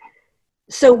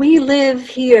 So we live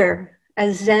here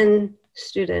as Zen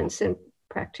students and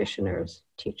practitioners,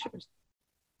 teachers,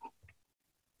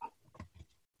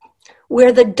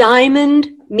 where the diamond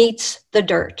meets the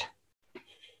dirt.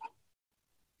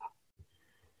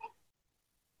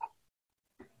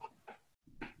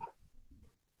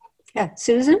 Yeah,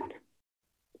 Susan?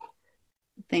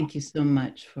 Thank you so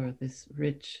much for this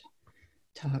rich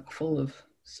talk full of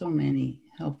so many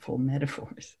helpful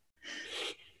metaphors.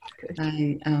 Good.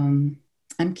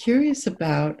 I'm curious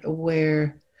about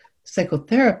where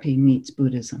psychotherapy meets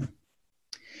Buddhism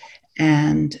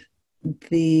and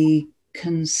the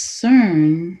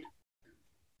concern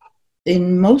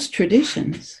in most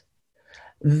traditions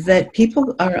that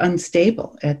people are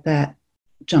unstable at that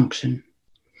junction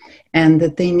and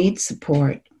that they need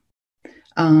support.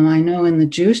 I know in the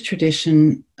Jewish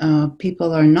tradition,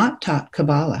 people are not taught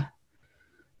Kabbalah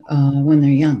when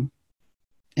they're young.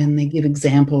 And they give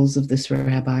examples of this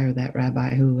rabbi or that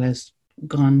rabbi who has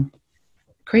gone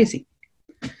crazy.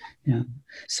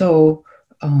 So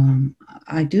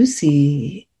I do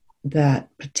see that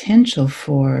potential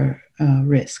for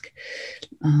risk.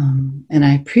 And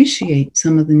I appreciate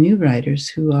some of the new writers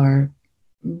who are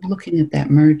looking at that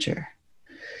merger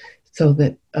so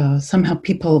that somehow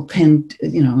people can,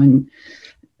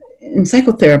 in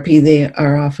psychotherapy, they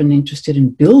are often interested in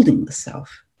building the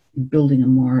self, building a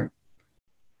more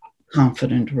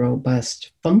confident,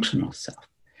 robust, functional self.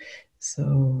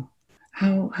 So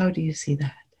how do you see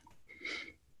that?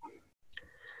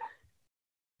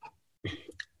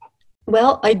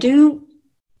 Well, I do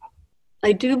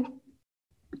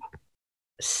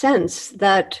sense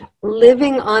that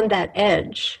living on that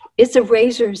edge is a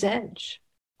razor's edge.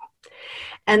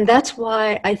 And that's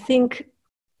why I think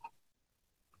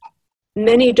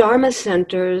many Dharma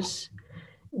centers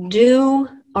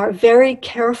are very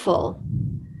careful,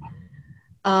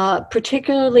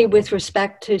 particularly with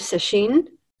respect to sesshin,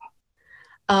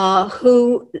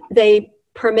 who they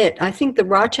permit. I think the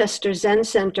Rochester Zen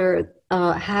Center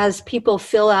has people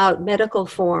fill out medical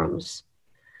forms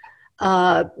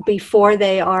before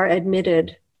they are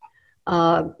admitted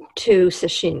to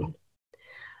sesshin.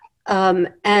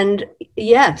 And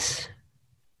yes,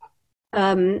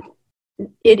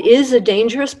 it is a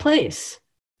dangerous place.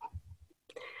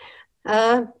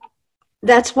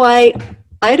 That's why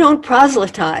I don't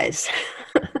proselytize.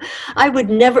 I would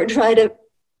never try to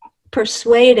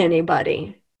persuade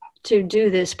anybody to do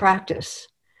this practice,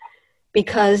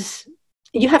 because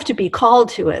you have to be called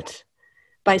to it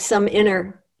by some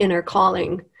inner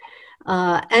calling,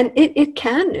 and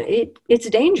it's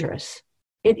dangerous.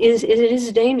 It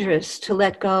is dangerous to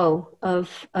let go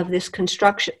of this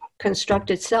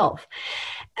constructed self.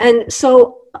 And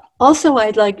so also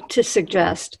I'd like to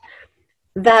suggest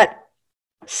that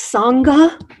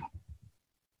Sangha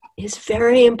is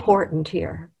very important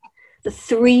here. The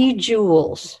 3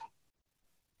 jewels.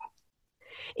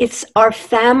 It's our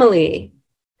family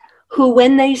who,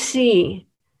 when they see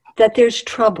that there's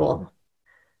trouble,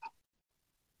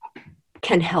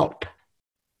 can help,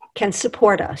 can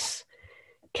support us,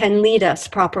 can lead us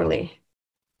properly.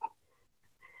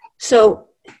 So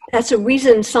that's a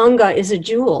reason Sangha is a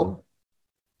jewel.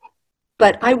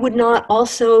 But I would not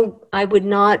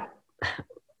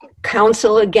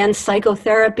counsel against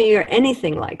psychotherapy or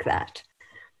anything like that.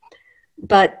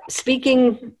 But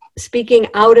speaking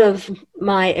out of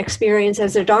my experience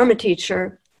as a Dharma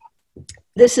teacher,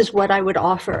 this is what I would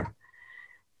offer: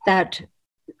 that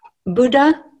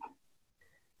Buddha,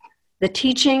 the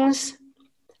teachings,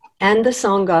 and the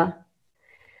Sangha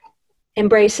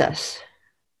embrace us.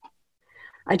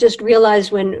 I just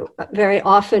realized very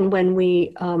often when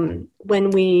we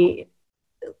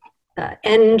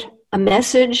end a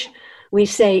message, we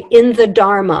say, "In the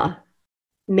Dharma,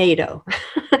 Meido."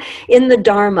 In the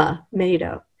Dharma,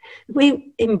 Meido.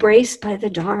 We embraced by the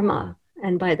Dharma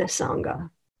and by the Sangha.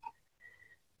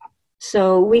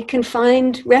 So we can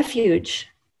find refuge,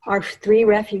 our 3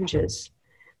 refuges.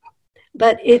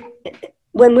 But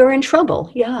when we're in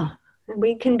trouble,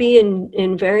 we can be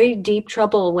in very deep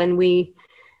trouble when we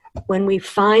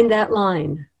find that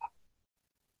line.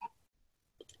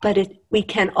 But we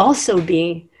can also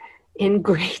be in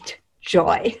great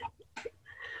joy.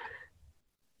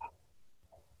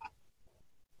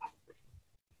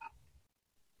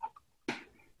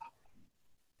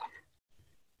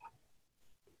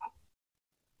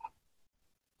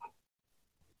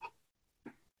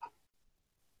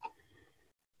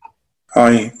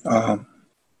 Hi, I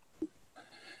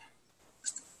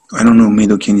don't know,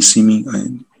 Meido, can you see me?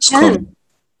 I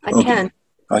can.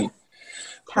 Hi.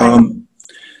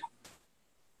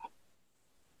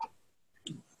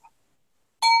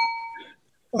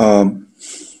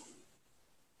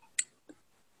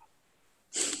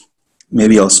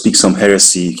 Maybe I'll speak some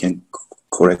heresy, you can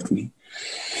correct me.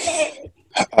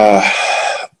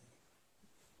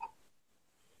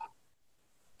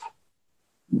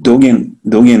 Dogen,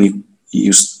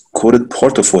 you quoted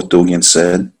part of what Dogen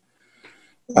said.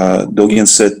 Dogen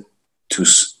said to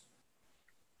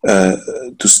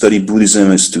study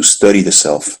Buddhism is to study the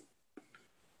self.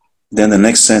 Then the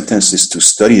next sentence is to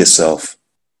study the self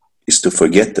is to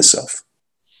forget the self.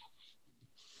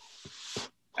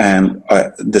 And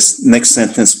this next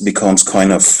sentence becomes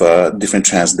kind of different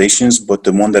translations, but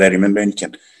the one that I remember, and you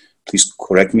can please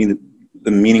correct me,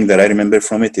 the meaning that I remember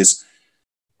from it is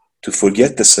to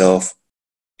forget the self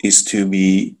is to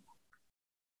be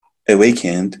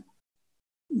awakened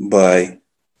by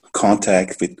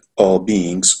contact with all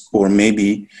beings, or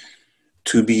maybe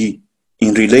to be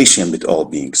in relation with all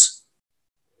beings.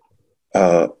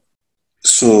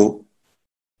 So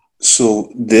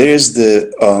there is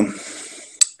the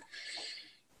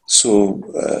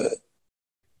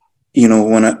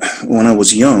when I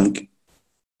was young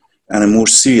and a more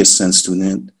serious sense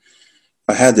student,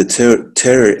 I had the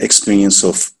terror experience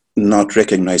of not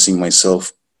recognizing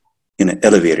myself in an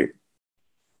elevator,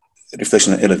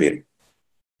 reflection in an elevator.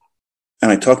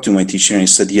 And I talked to my teacher and he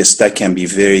said, yes, that can be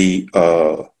very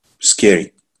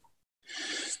scary.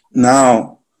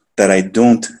 Now that I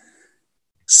don't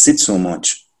sit so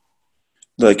much,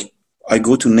 like I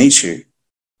go to nature,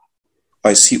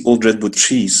 I see old redwood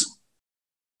trees,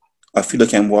 I feel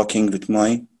like I'm walking with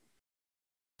my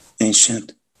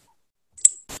ancient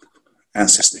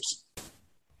ancestors.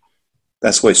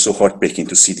 That's why it's so heartbreaking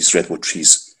to see these redwood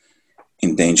trees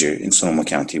in danger in Sonoma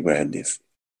County where I live.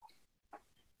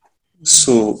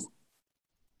 So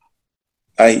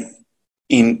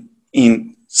in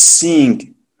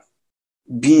seeing,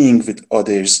 being with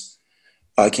others,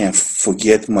 I can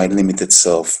forget my limited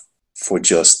self for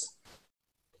just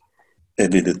a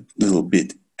little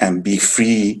bit and be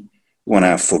free when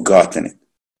I've forgotten it.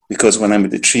 Because when I'm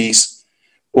with the trees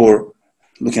or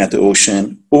looking at the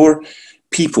ocean or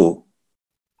people,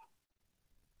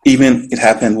 Even it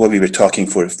happened while we were talking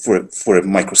for a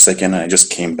microsecond, and I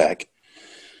just came back.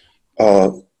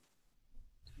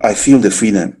 I feel the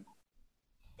freedom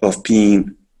of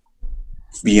being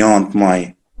beyond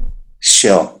my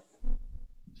shell.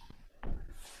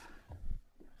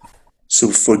 So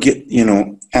forget,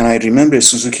 and I remember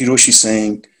Suzuki Roshi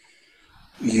saying,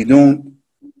 you don't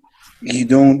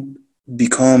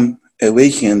become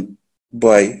awakened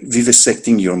by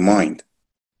vivisecting your mind,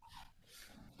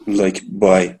 like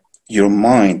by your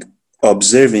mind,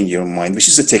 observing your mind, which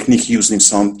is a technique used in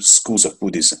some schools of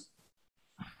Buddhism.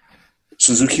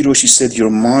 Suzuki Roshi said, your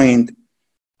mind,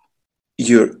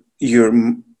 your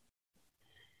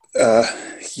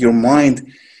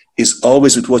mind is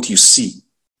always with what you see.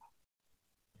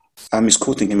 I'm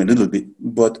misquoting him a little bit,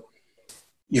 but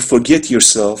you forget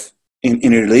yourself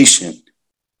in a relation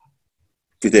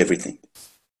with everything.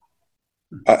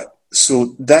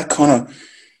 So that kind of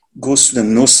goes to the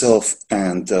no self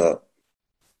and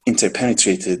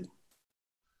interpenetrated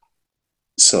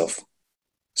self.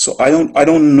 So I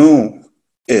don't know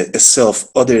a self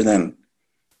other than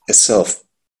a self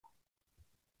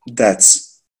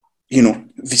that's,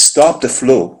 we stop the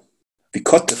flow, we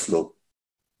cut the flow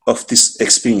of this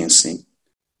experiencing,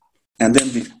 and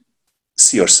then we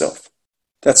see ourselves.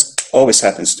 That's always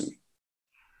happens to me.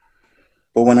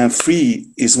 But when I'm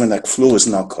free is when that flow is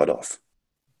not cut off.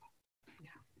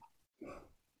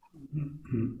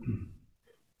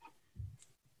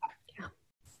 Yeah.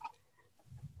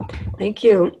 Thank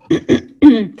you.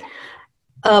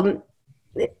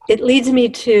 It leads me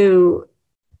to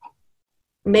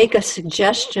make a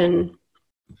suggestion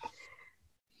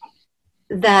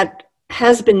that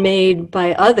has been made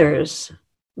by others,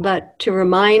 but to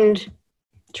remind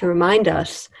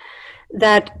us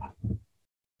that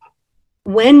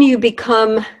when you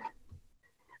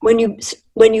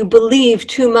believe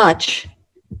too much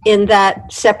in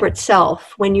that separate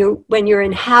self, when you're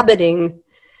inhabiting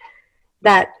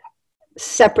that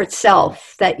separate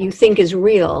self that you think is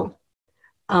real,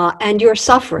 and you're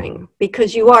suffering,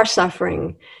 because you are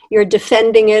suffering, you're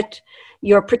defending it,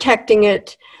 you're protecting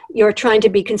it, you're trying to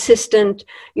be consistent,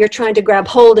 you're trying to grab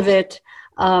hold of it.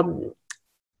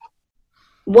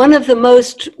 One of the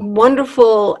most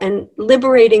wonderful and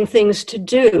liberating things to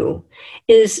do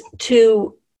is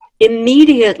to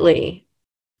immediately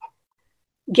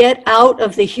get out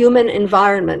of the human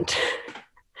environment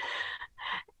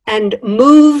and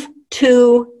move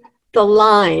to the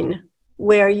line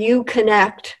where you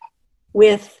connect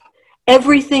with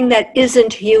everything that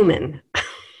isn't human.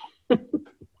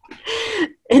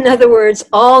 In other words,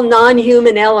 all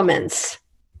non-human elements,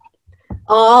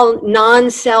 all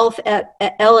non-self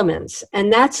elements,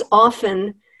 and that's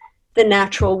often the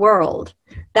natural world.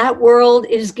 That world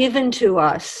is given to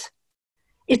us.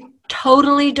 It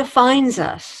totally defines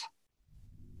us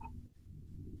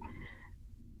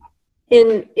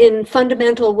in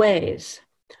fundamental ways.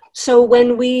 So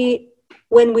when we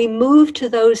move to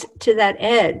that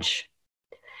edge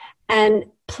and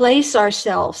place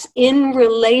ourselves in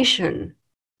relation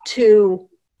to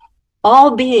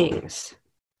all beings,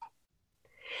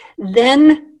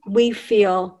 then we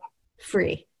feel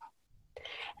free.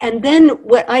 And then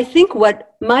what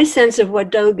my sense of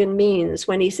what Dogen means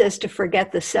when he says to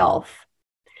forget the self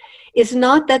is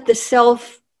not that the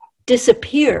self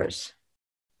disappears.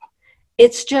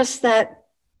 It's just that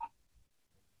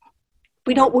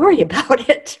we don't worry about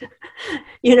it.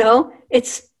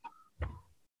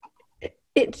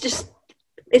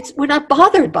 We're not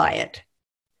bothered by it.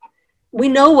 We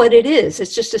know what it is.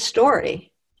 It's just a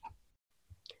story.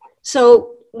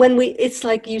 So it's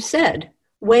like you said,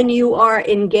 when you are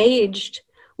engaged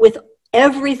with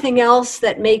everything else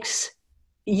that makes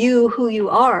you who you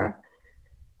are,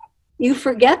 you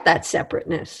forget that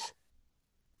separateness.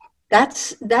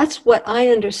 That's what I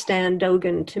understand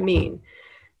Dogen to mean.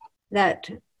 That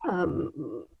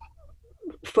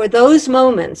for those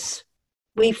moments,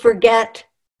 we forget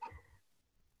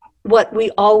what we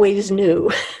always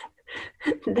knew,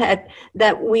 that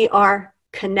we are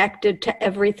connected to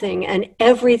everything and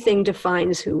everything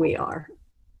defines who we are.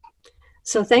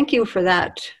 So thank you for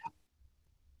that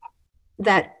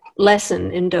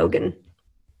lesson in Dogen.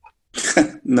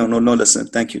 No lesson.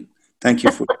 Thank you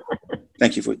for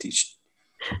teaching.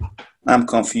 I'm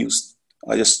confused.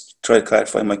 I just try to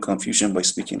clarify my confusion by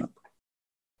speaking up.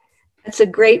 That's a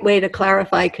great way to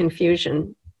clarify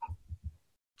confusion.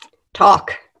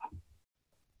 Talk.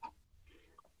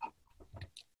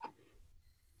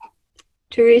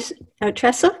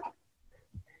 Tressa?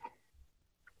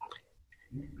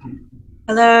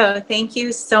 Hello, thank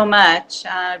you so much.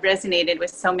 Resonated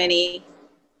with so many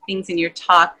things in your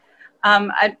talk.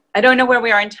 I don't know where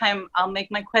we are in time. I'll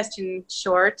make my question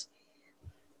short.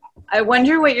 I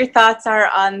wonder what your thoughts are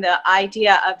on the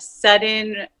idea of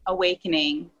sudden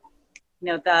awakening. You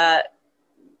know, the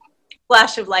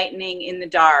flash of lightning in the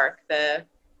dark, the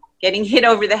getting hit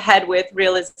over the head with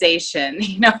realization,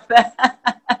 you know,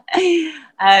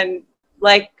 and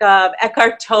like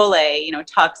Eckhart Tolle, you know,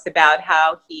 talks about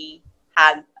how he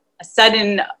had a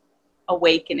sudden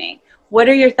awakening. What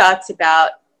are your thoughts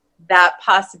about that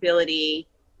possibility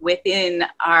within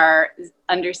our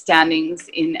understandings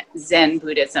in Zen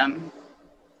Buddhism?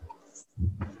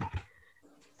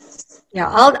 Yeah,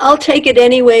 I'll take it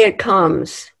any way it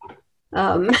comes.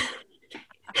 I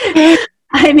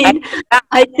mean,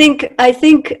 I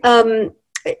think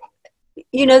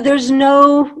you know, there's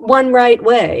no one right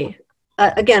way.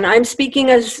 Again, I'm speaking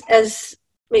as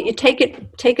you take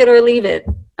it or leave it.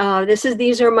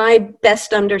 These are my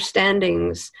best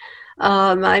understandings.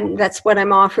 That's what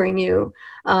I'm offering you.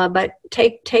 But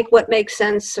take what makes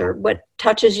sense or what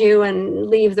touches you and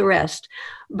leave the rest.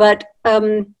 But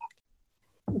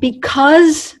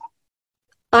because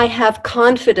I have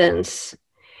confidence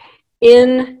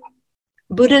in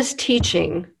Buddha's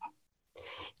teaching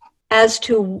as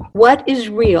to what is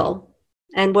real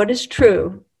and what is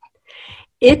true,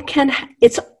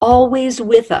 it's always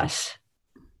with us,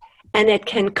 and it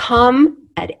can come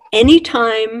at any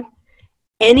time,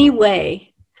 any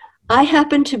way. I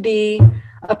happen to be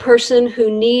a person who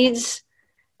needs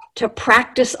to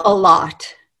practice a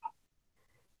lot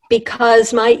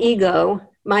because my ego,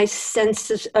 my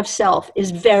sense of self,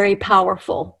 is very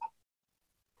powerful.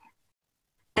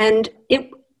 And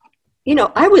you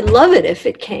know, I would love it if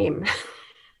it came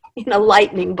in a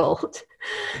lightning bolt,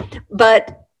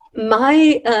 but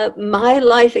my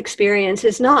life experience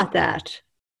is not that.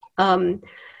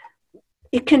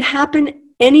 It can happen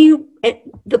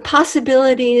the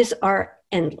possibilities are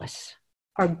endless,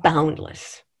 are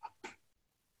boundless.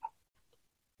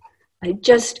 I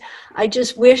just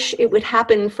wish it would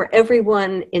happen for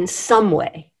everyone in some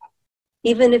way,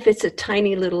 even if it's a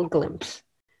tiny little glimpse.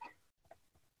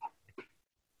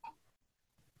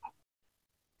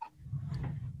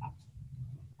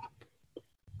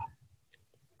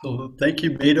 So thank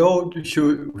you, Meido.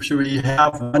 Should we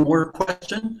have one more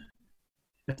question?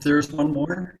 If there's one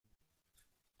more.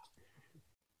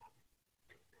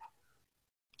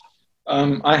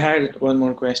 I had one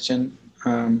more question.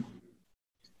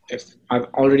 If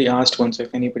I've already asked one, so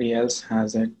if anybody else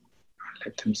has it, I'll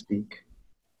let them speak.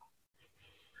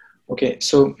 Okay,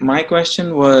 so my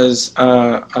question was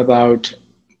about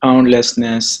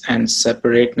boundlessness and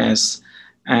separateness,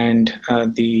 and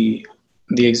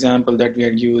the example that we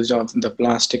had used of the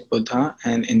plastic Buddha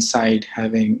and inside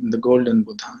having the golden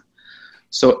Buddha.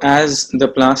 So as the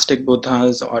plastic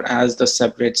Buddhas or as the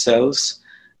separate selves,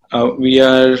 we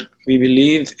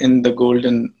believe in the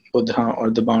golden Buddha or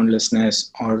the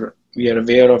boundlessness, or we are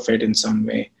aware of it in some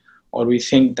way, or we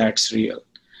think that's real.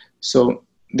 So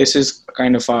this is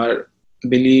kind of our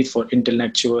belief or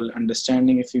intellectual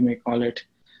understanding, if you may call it.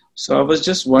 So I was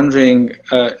just wondering,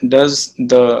 does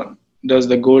the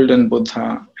golden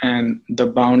Buddha and the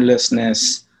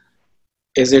boundlessness,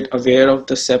 is it aware of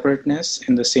the separateness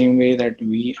in the same way that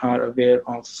we are aware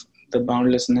of the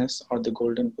boundlessness or the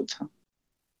golden Buddha?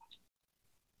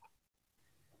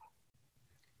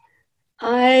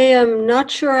 I am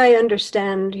not sure I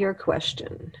understand your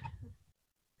question.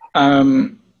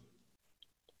 I'm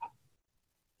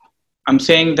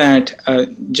saying that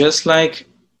just like,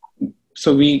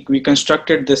 so we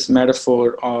constructed this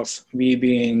metaphor of we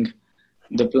being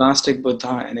the plastic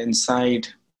Buddha and inside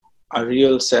our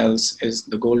real selves is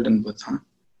the golden Buddha.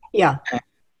 Yeah.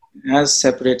 And as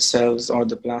separate selves or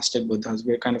the plastic Buddhas,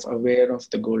 we're kind of aware of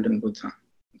the golden Buddha,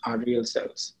 our real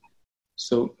selves.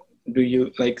 So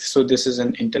so this is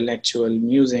an intellectual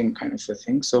musing kind of a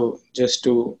thing. So just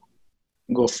to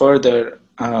go further,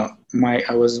 I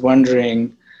was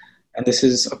wondering, and this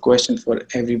is a question for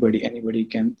everybody, anybody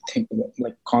can think about,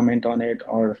 like comment on it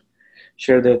or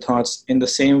share their thoughts. In the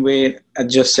same way,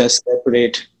 just as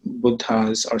separate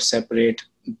Buddhas or separate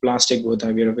plastic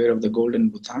Buddha, we are aware of the golden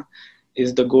Buddha.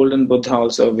 Is the golden Buddha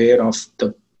also aware of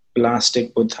the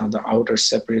plastic Buddha, the outer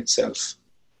separate self?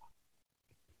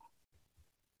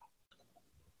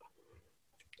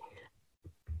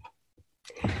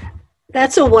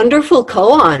 That's a wonderful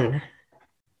koan.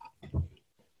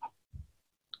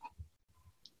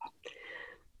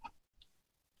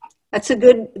 That's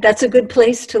a good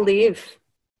place to leave,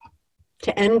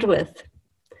 to end with.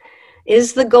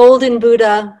 Is the golden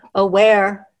Buddha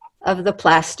aware of the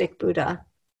plastic Buddha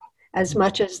as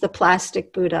much as the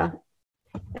plastic Buddha,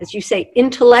 as you say,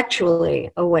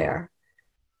 intellectually aware?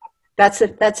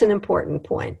 That's an important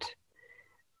point,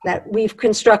 that we've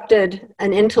constructed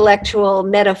an intellectual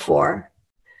metaphor,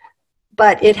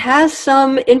 but it has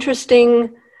some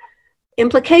interesting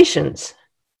implications.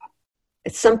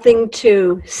 It's something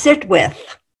to sit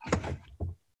with.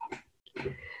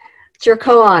 Dear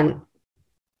Koan,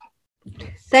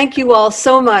 thank you all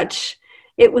so much.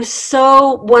 It was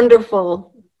so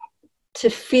wonderful to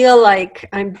feel like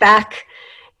I'm back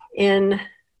in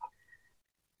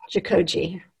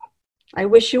Jikoji. I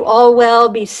wish you all well,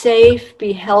 be safe,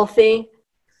 be healthy,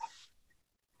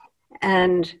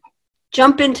 and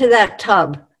jump into that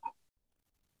tub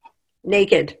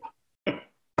naked.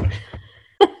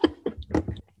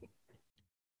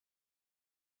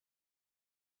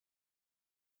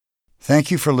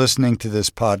 Thank you for listening to this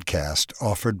podcast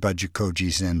offered by Jikoji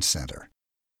Zen Center.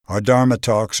 Our Dharma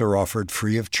talks are offered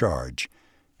free of charge,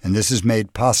 and this is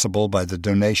made possible by the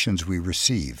donations we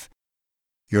receive.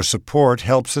 Your support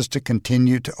helps us to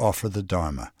continue to offer the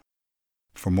Dharma.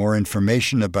 For more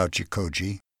information about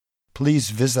Jikoji, please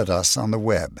visit us on the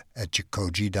web at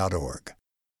jikoji.org.